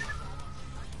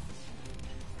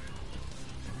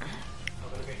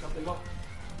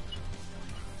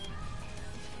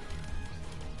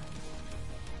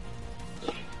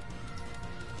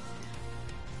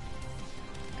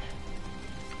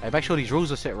 Hey, make sure these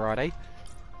rules are set right, eh?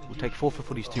 We'll take forfeit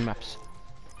for these 2 maps.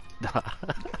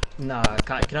 No, I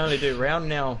can't. I can only do round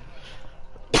now.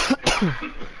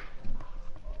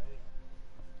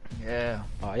 Yeah.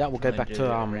 Yeah, we'll go back to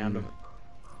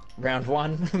round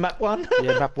 1, map 1.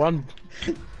 Yeah, map 1.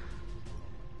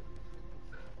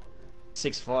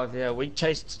 6-5. Yeah, we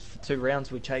chased for 2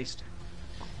 rounds. We chased.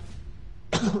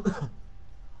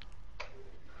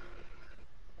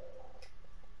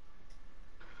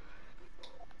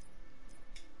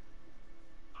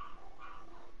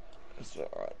 It's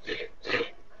alright.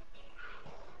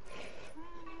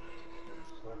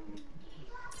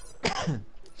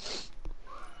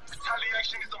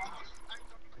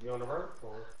 You on the road?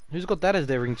 Or? Who's got that as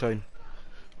their ringtone?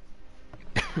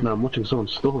 No, I'm watching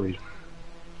someone's story.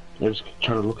 I was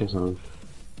trying to look at something.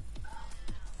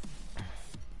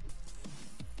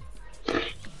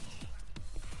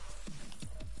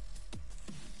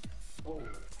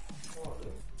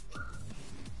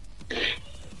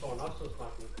 Oh, not so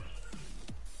snappy.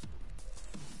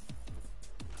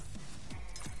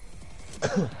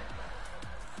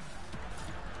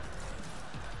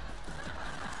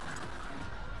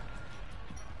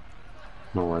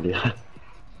 No idea.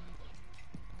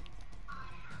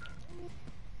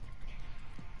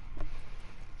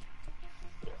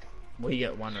 We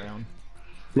get 1 round.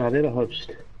 No, they're the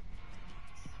host.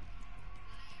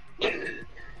 You're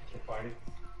fighting.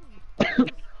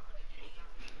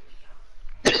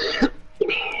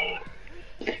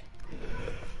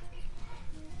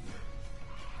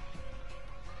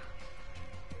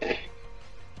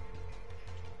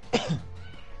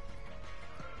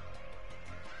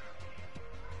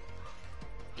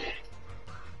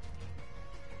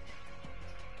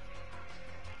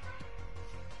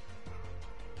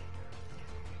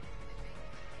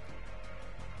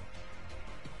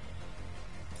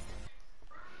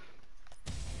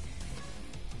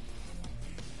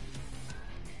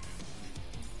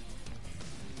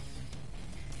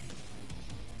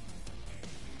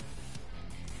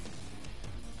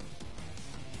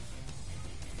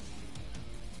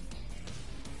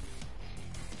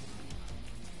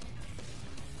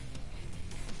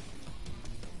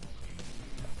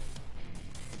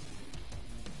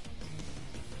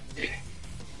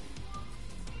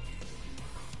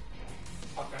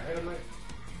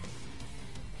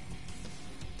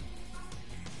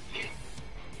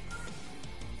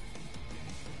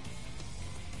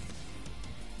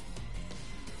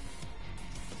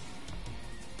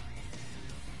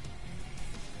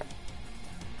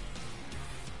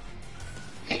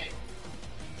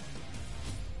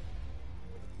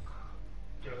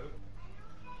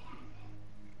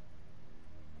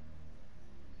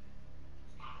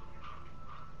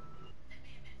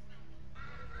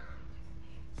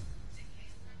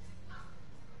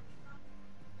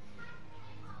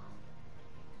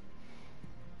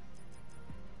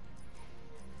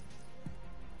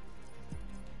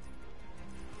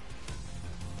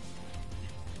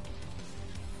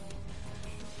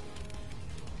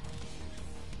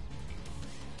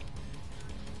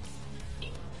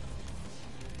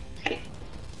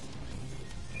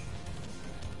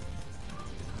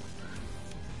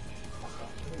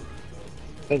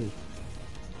 Hey.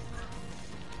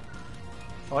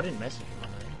 Oh, I didn't message him on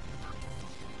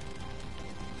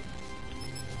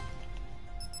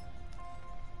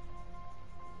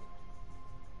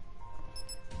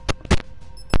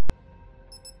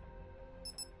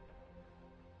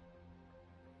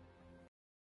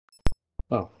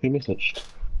that. Oh, he messaged.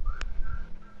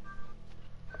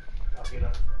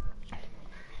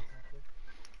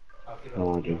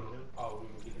 No idea.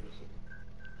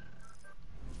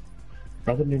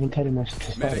 I didn't even tell him to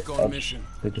start Medic it. on mission.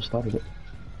 They just started it.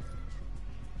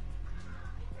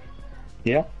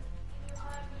 Yeah?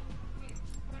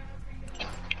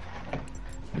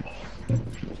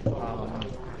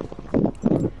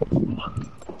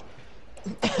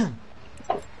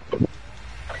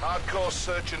 Hardcore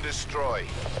search and destroy.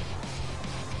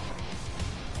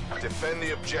 Defend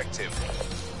the objective.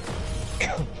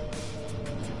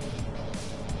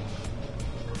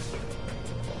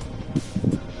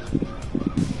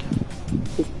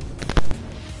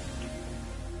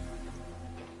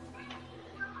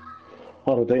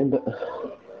 Oh, they end it.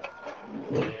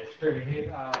 Straight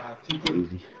ahead,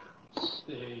 Easy.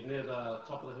 near the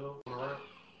top of the hill, on the right.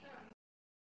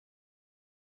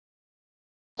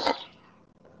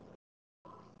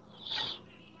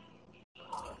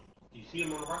 You see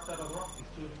him on the right side of the rock? These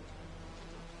two.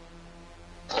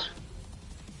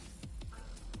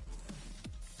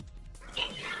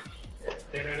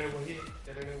 That ain't over here.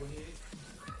 That ain't over here.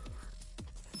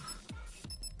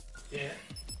 Yeah.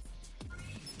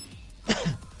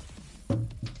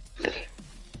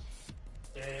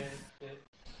 Yeah.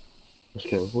 Let's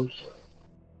go, boys.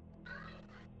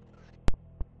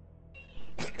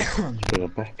 Let's bring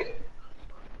it back.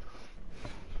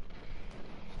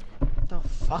 What the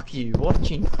fuck are you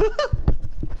watching?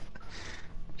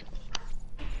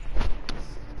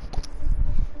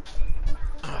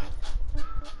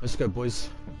 Let's go, boys.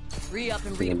 Re-up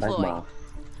and Bring it back, redeploy. Ma.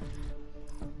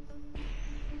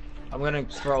 I'm gonna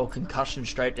throw a concussion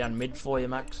straight down mid for you,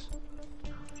 Max.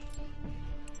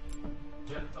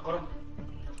 Yeah, I got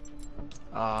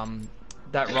him.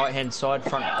 That right hand side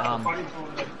front,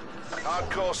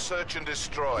 Hardcore search and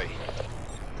destroy.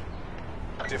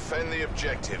 Defend the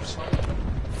objectives.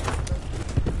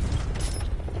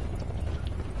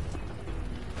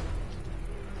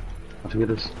 I think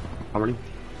it is. How many?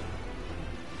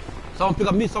 Someone pick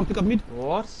up mid, someone pick up mid.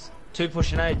 what? Two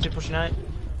pushing eight, two pushing eight.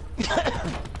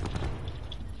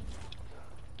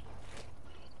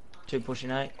 Two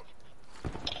pushing eight.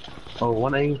 Oh,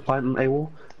 1A, fighting A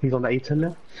wall. He's on the A10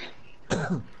 now.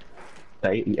 The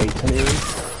A10 area.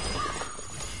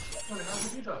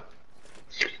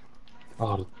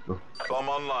 Oh, Bomb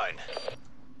online.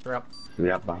 They're up.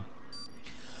 yeah, man.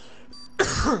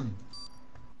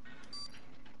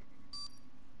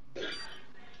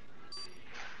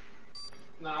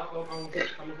 Nah,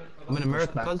 I'm in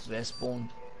America, Back cuz. to their spawn.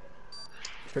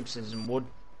 Trips is in wood.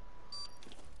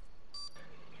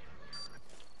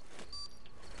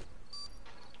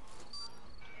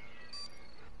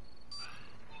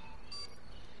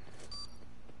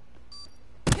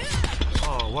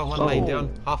 Oh, one lane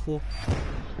down. Half full.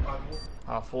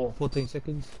 Half four. 14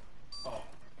 seconds.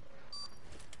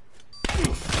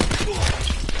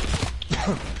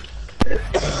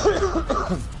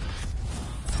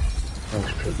 That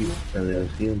was tricky. I didn't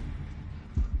see him.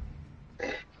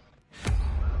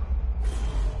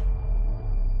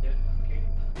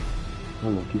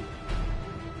 Unlucky.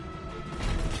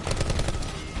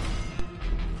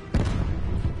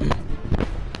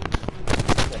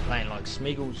 They're playing like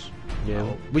Smeagol's.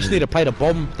 Yeah, we just need to play the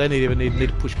bomb. They don't even need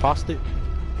to push past it.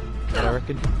 I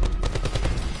reckon.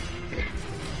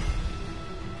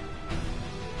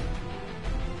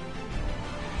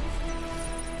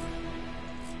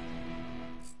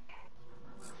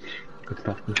 Good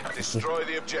stuff. Destroy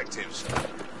the objectives.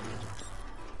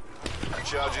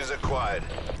 Charges acquired.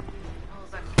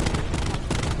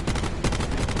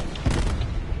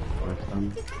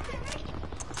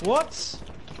 What?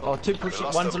 Oh, two pushing.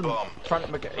 lost One's the on bomb.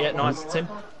 front. Yeah, nice. It's him.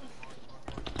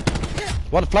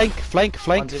 One flank, flank,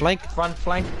 flank, One's in flank. front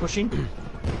flank pushing.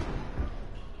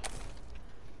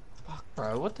 Fuck,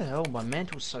 bro. What the hell? My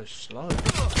mantle's so slow.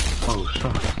 Oh, shit.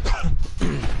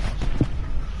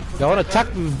 They want to attack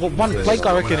with one flank,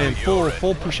 I reckon, and four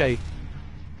push A.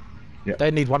 Yeah.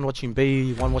 They need one watching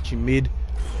B, one watching mid.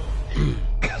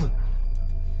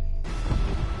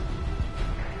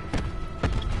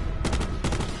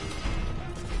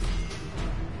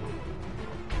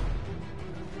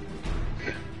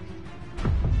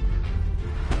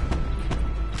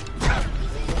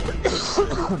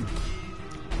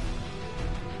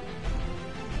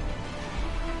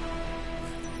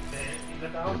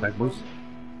 Back, boys.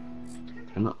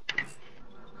 I'm not.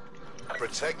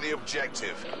 Protect the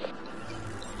objective.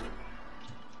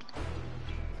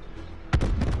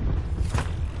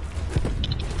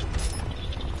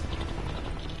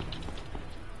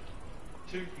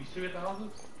 You two at the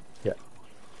houses? Yeah.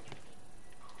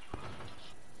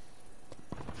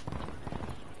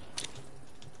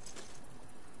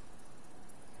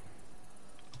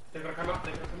 They're gonna come up,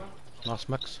 they're gonna come up. Nice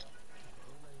mix.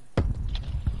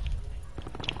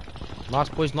 Nice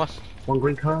boys, nice. One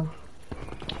green car.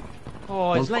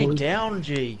 Oh, he's One laying point. down,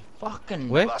 G. Fucking.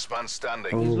 Where? Last man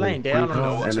standing. Oh. He's laying down green on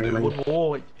car, what to the do. wood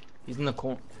wall. He's in the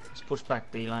corner. He's pushed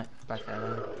back B lane. Back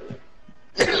out.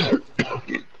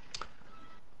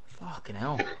 Fucking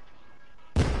hell.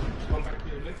 Come back to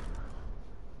your left.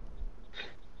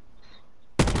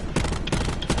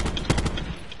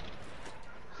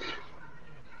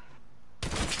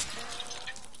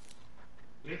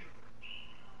 Left.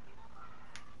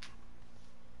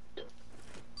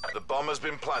 The bomb has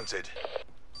been planted.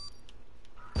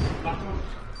 Last one.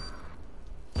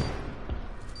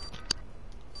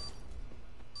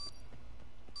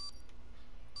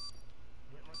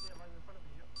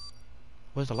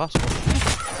 Where's the last one?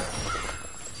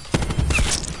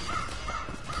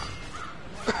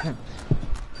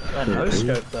 That no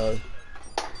scope though.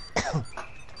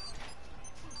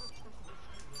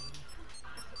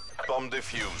 Bomb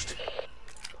defused.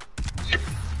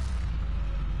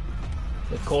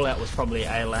 The call out was probably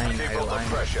A lane. Keep A up the lane.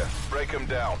 pressure. Break them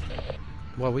down.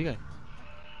 Where are we going?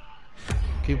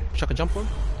 Can you chuck a jump on?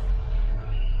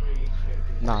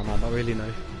 Nah, not really, no.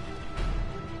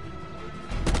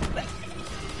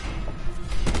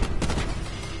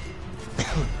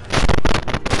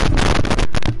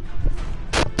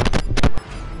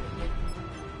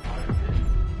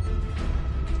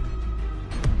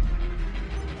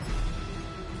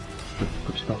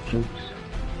 Good stuff, James.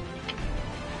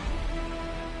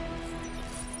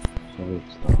 Solid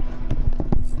stuff.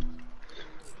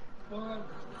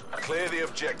 Clear the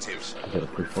objectives. Get a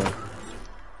free fall.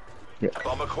 Yeah.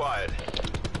 Bomb acquired.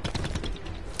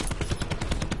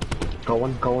 Go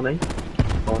on A. Go on A.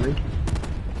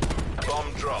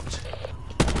 Bomb dropped.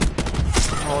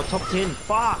 Oh, top 10.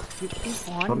 Fuck. Get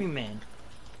behind me, man.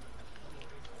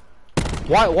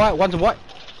 White, one's a white.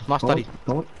 Nice study.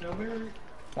 Go on.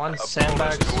 One A bonus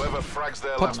sandbags. to whoever frags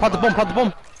their last Plant the man. bomb, plant the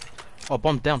bomb. Oh,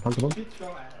 bomb down. Hunt him on. Shoot your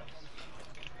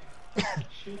ass.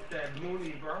 Shoot that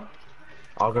noonie, bro.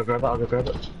 I'll go grab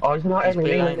it. Oh, he's not He's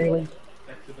A-lane. behind.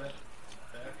 Back to back.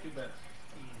 Back to back.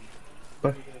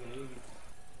 Where?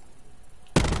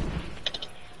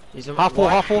 He's a Half four,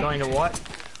 white, half four. Going to white.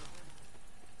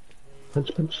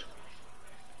 Punch.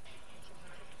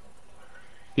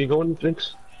 You going,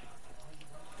 Drinks?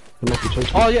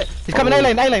 Oh yeah, he's coming A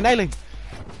lane.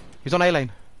 He's on A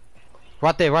lane.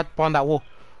 Right there, right behind that wall.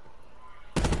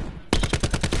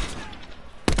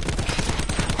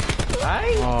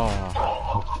 Hey?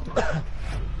 Oh.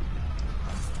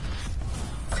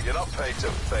 You're not paid to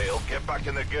fail. Get back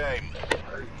in the game.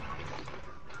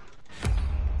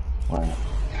 Wow.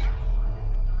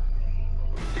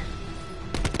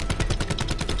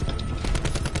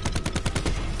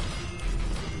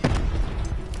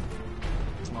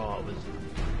 Oh, it was.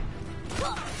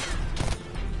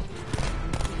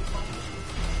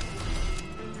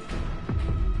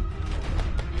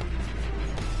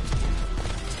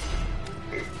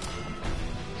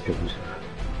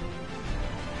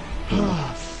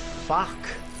 Fuck.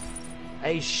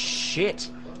 Hey, shit.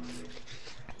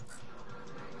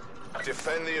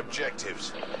 Defend the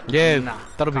objectives. Yeah, Nah,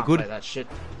 that'll be can't good. play that shit.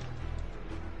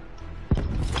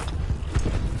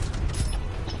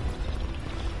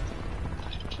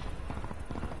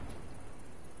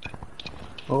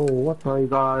 Oh, what are you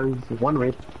guys? One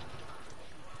rate.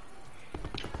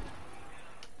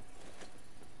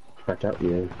 Back out,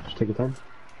 yeah. Just take your time.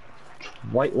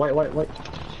 White.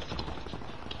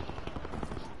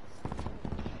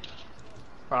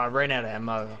 I ran out of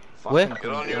ammo. Fucking Where? I Get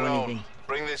couldn't on do your anything. own.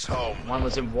 Bring this home. One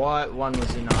was in white, one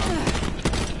was in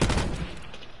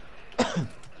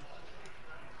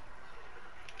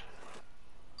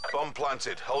Bomb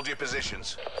planted. Hold your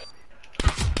positions.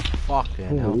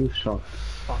 Fucking Oh, hell. you shot.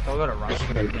 Fuck, I gotta rush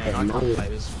for it, man. I can't play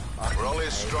this. We're only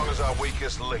as strong as our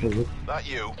weakest link. That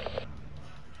you.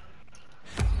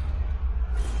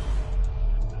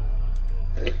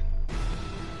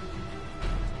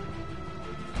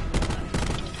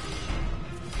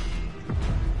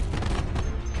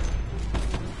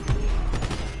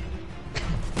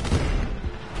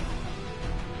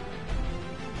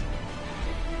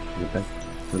 Okay.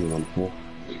 Only on 4.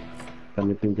 Can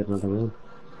you think get another round?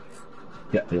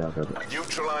 Yeah, I got it.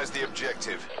 Neutralize the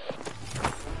objective.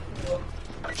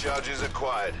 Charges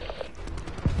acquired.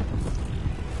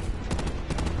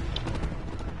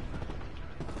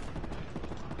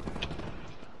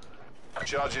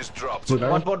 Charges dropped. Blue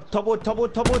barrel. One board, top wood, top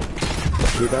wood, top wood.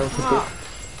 Blue barrels.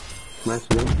 Nice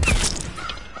one.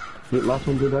 Last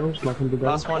one, blue barrels. Last one, blue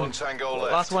barrels. Last one. One tango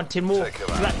left. Last one, 10 more. Take him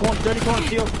out. Black corn, dirty corn,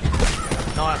 field.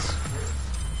 Nice.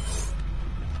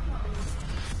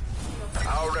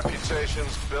 Our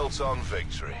reputation's built on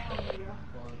victory.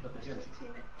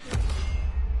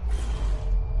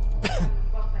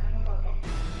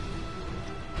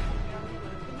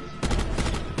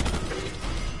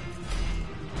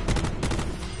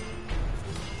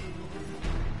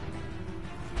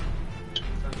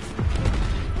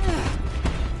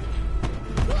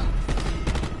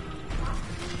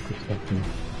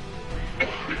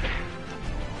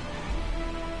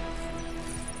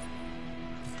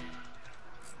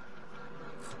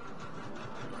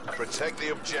 Protect the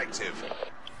objective.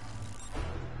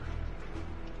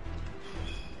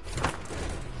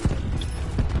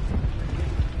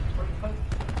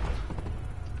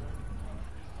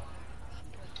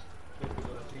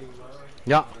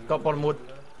 Yeah. Got bottom wood.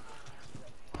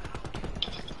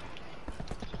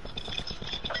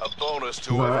 A bonus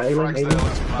to Right, whoever aim, frags aim. the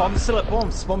element. Bomb's still at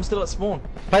bombs. Bomb's still at spawn.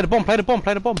 Play the bomb, play the bomb,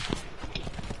 play the bomb.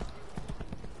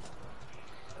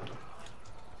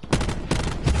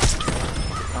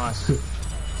 Nice.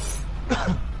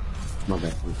 My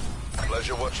bad.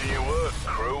 Pleasure watching you work,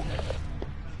 crew.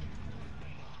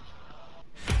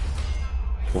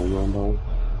 One round down.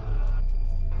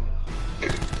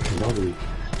 Lovely.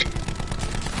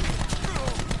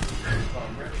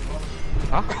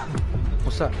 Huh?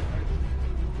 What's that?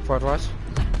 Fried rice?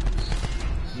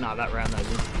 Nah, that round though,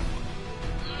 dude.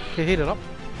 Okay, heat it up.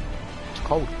 It's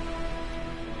cold.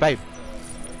 Babe.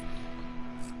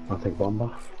 I'll take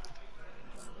bomber.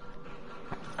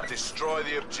 Destroy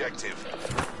the objective.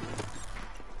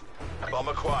 Bomb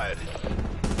acquired.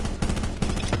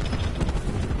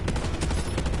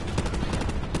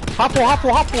 Hop.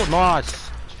 Nice.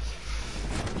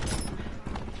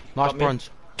 Nice me. bronze.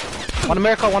 One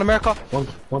America.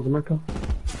 One's America.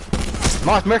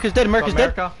 Nice, America's dead, Got America's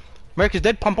dead. America. America's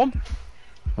dead, pump on.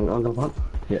 I'm gonna punt.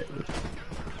 Yeah.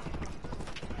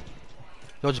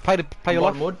 Yo, just pay your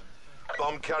life. Bottom wood.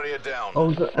 Bomb carrier down. Oh,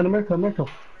 is it an America?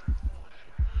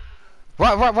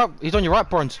 Right. He's on your right,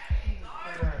 bronze.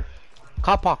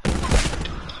 Car park.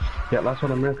 Yeah, last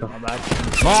one, America. Not bad.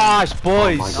 Nice,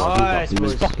 boys. Oh my God, Nice, he's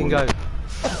boys. up. Fucking go.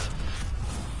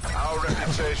 Our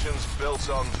reputation's built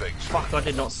on victory. Fuck, I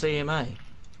did not see him, eh?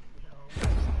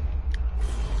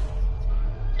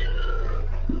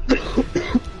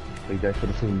 You guys should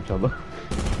have seen each other.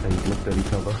 And you looked at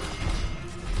each other.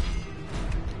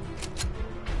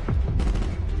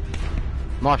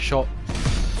 Nice shot.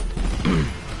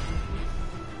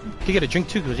 Can you get a drink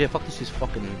too? Because yeah, fuck, this is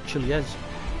fucking chilly as.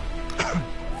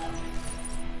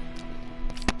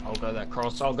 I'll go that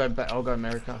cross. I'll go back. I'll go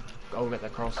America. I'll get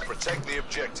that cross. Protect the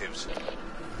objectives.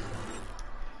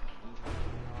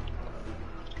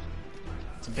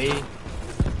 It's a B.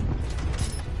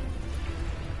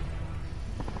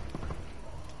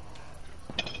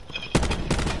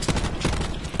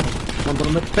 One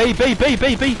bottom mid.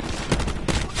 B.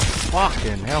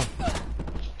 Fucking hell.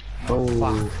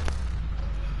 Oh.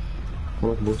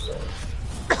 What boss?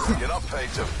 You're not paid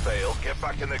to fail. Get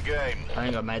back in the game. I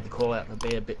think I made the call out for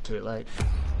B a bit too late.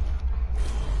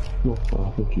 No, I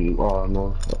think you. Oh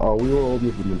no. Oh, we were all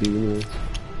with the B anyway.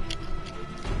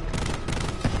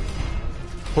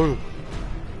 Who?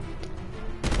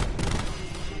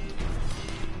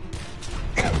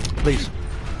 Please.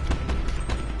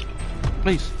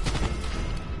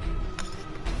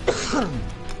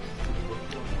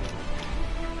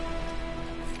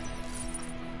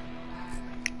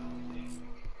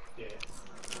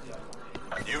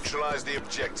 Neutralize the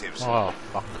objectives. Oh,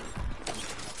 fuck.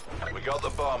 We got the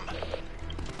bomb.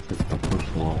 It's the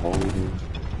first one. Holding.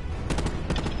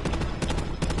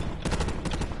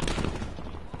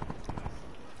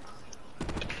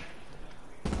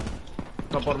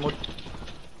 Got bottom wood.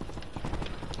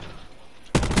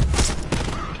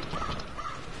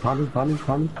 Connie.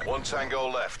 One tango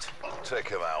left. Take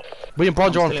him out. William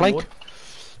Bronze I'm on still in flank. wood.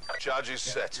 Charges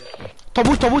set. Top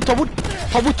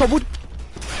wood.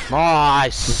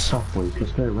 Nice. Tough boys.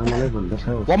 Let's go. Round 11. Let's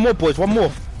go. One more, boys. One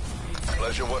more.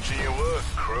 Pleasure watching you work,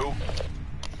 crew.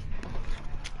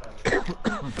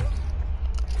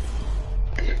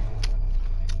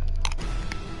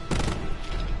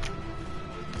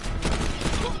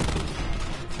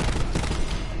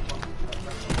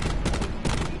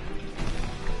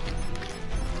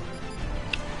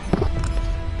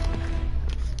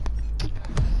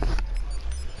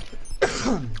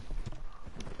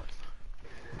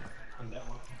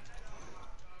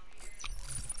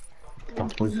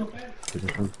 That's boys.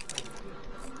 Position.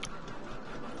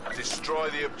 Destroy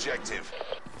the objective.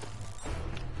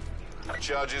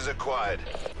 Charges acquired.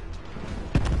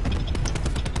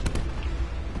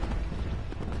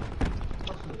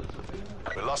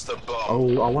 We lost the bomb.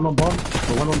 Oh, I went on bomb.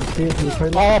 I went on the stairs in the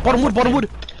trailer. Oh, bottom wood, bottom wood.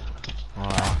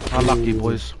 Ah, unlucky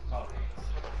boys.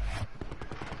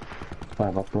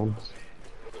 5 up bombs.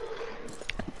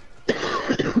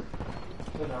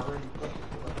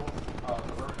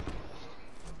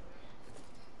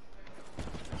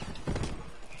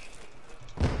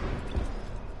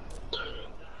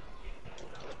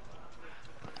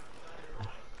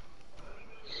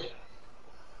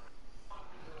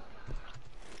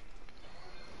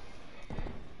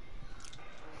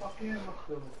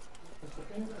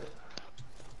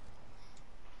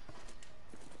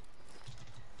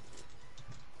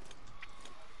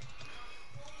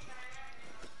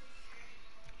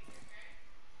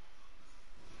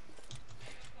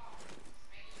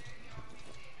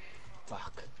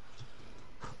 Fuck.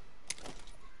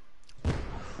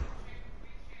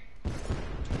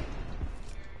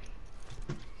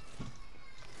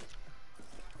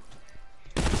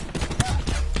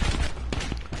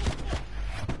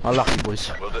 Unlucky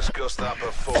boys. We'll discuss that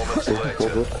performance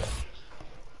later.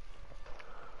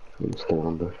 I'm still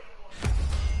under.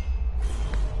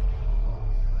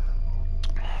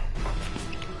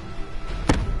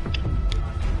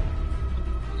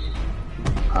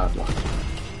 Hard luck.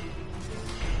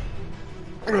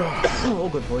 All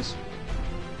good, boys.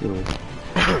 No.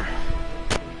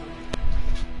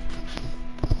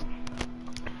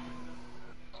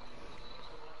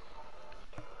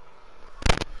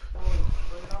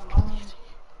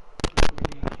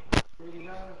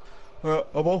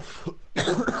 I'm off.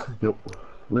 Yep.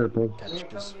 Later, bro. Catch you.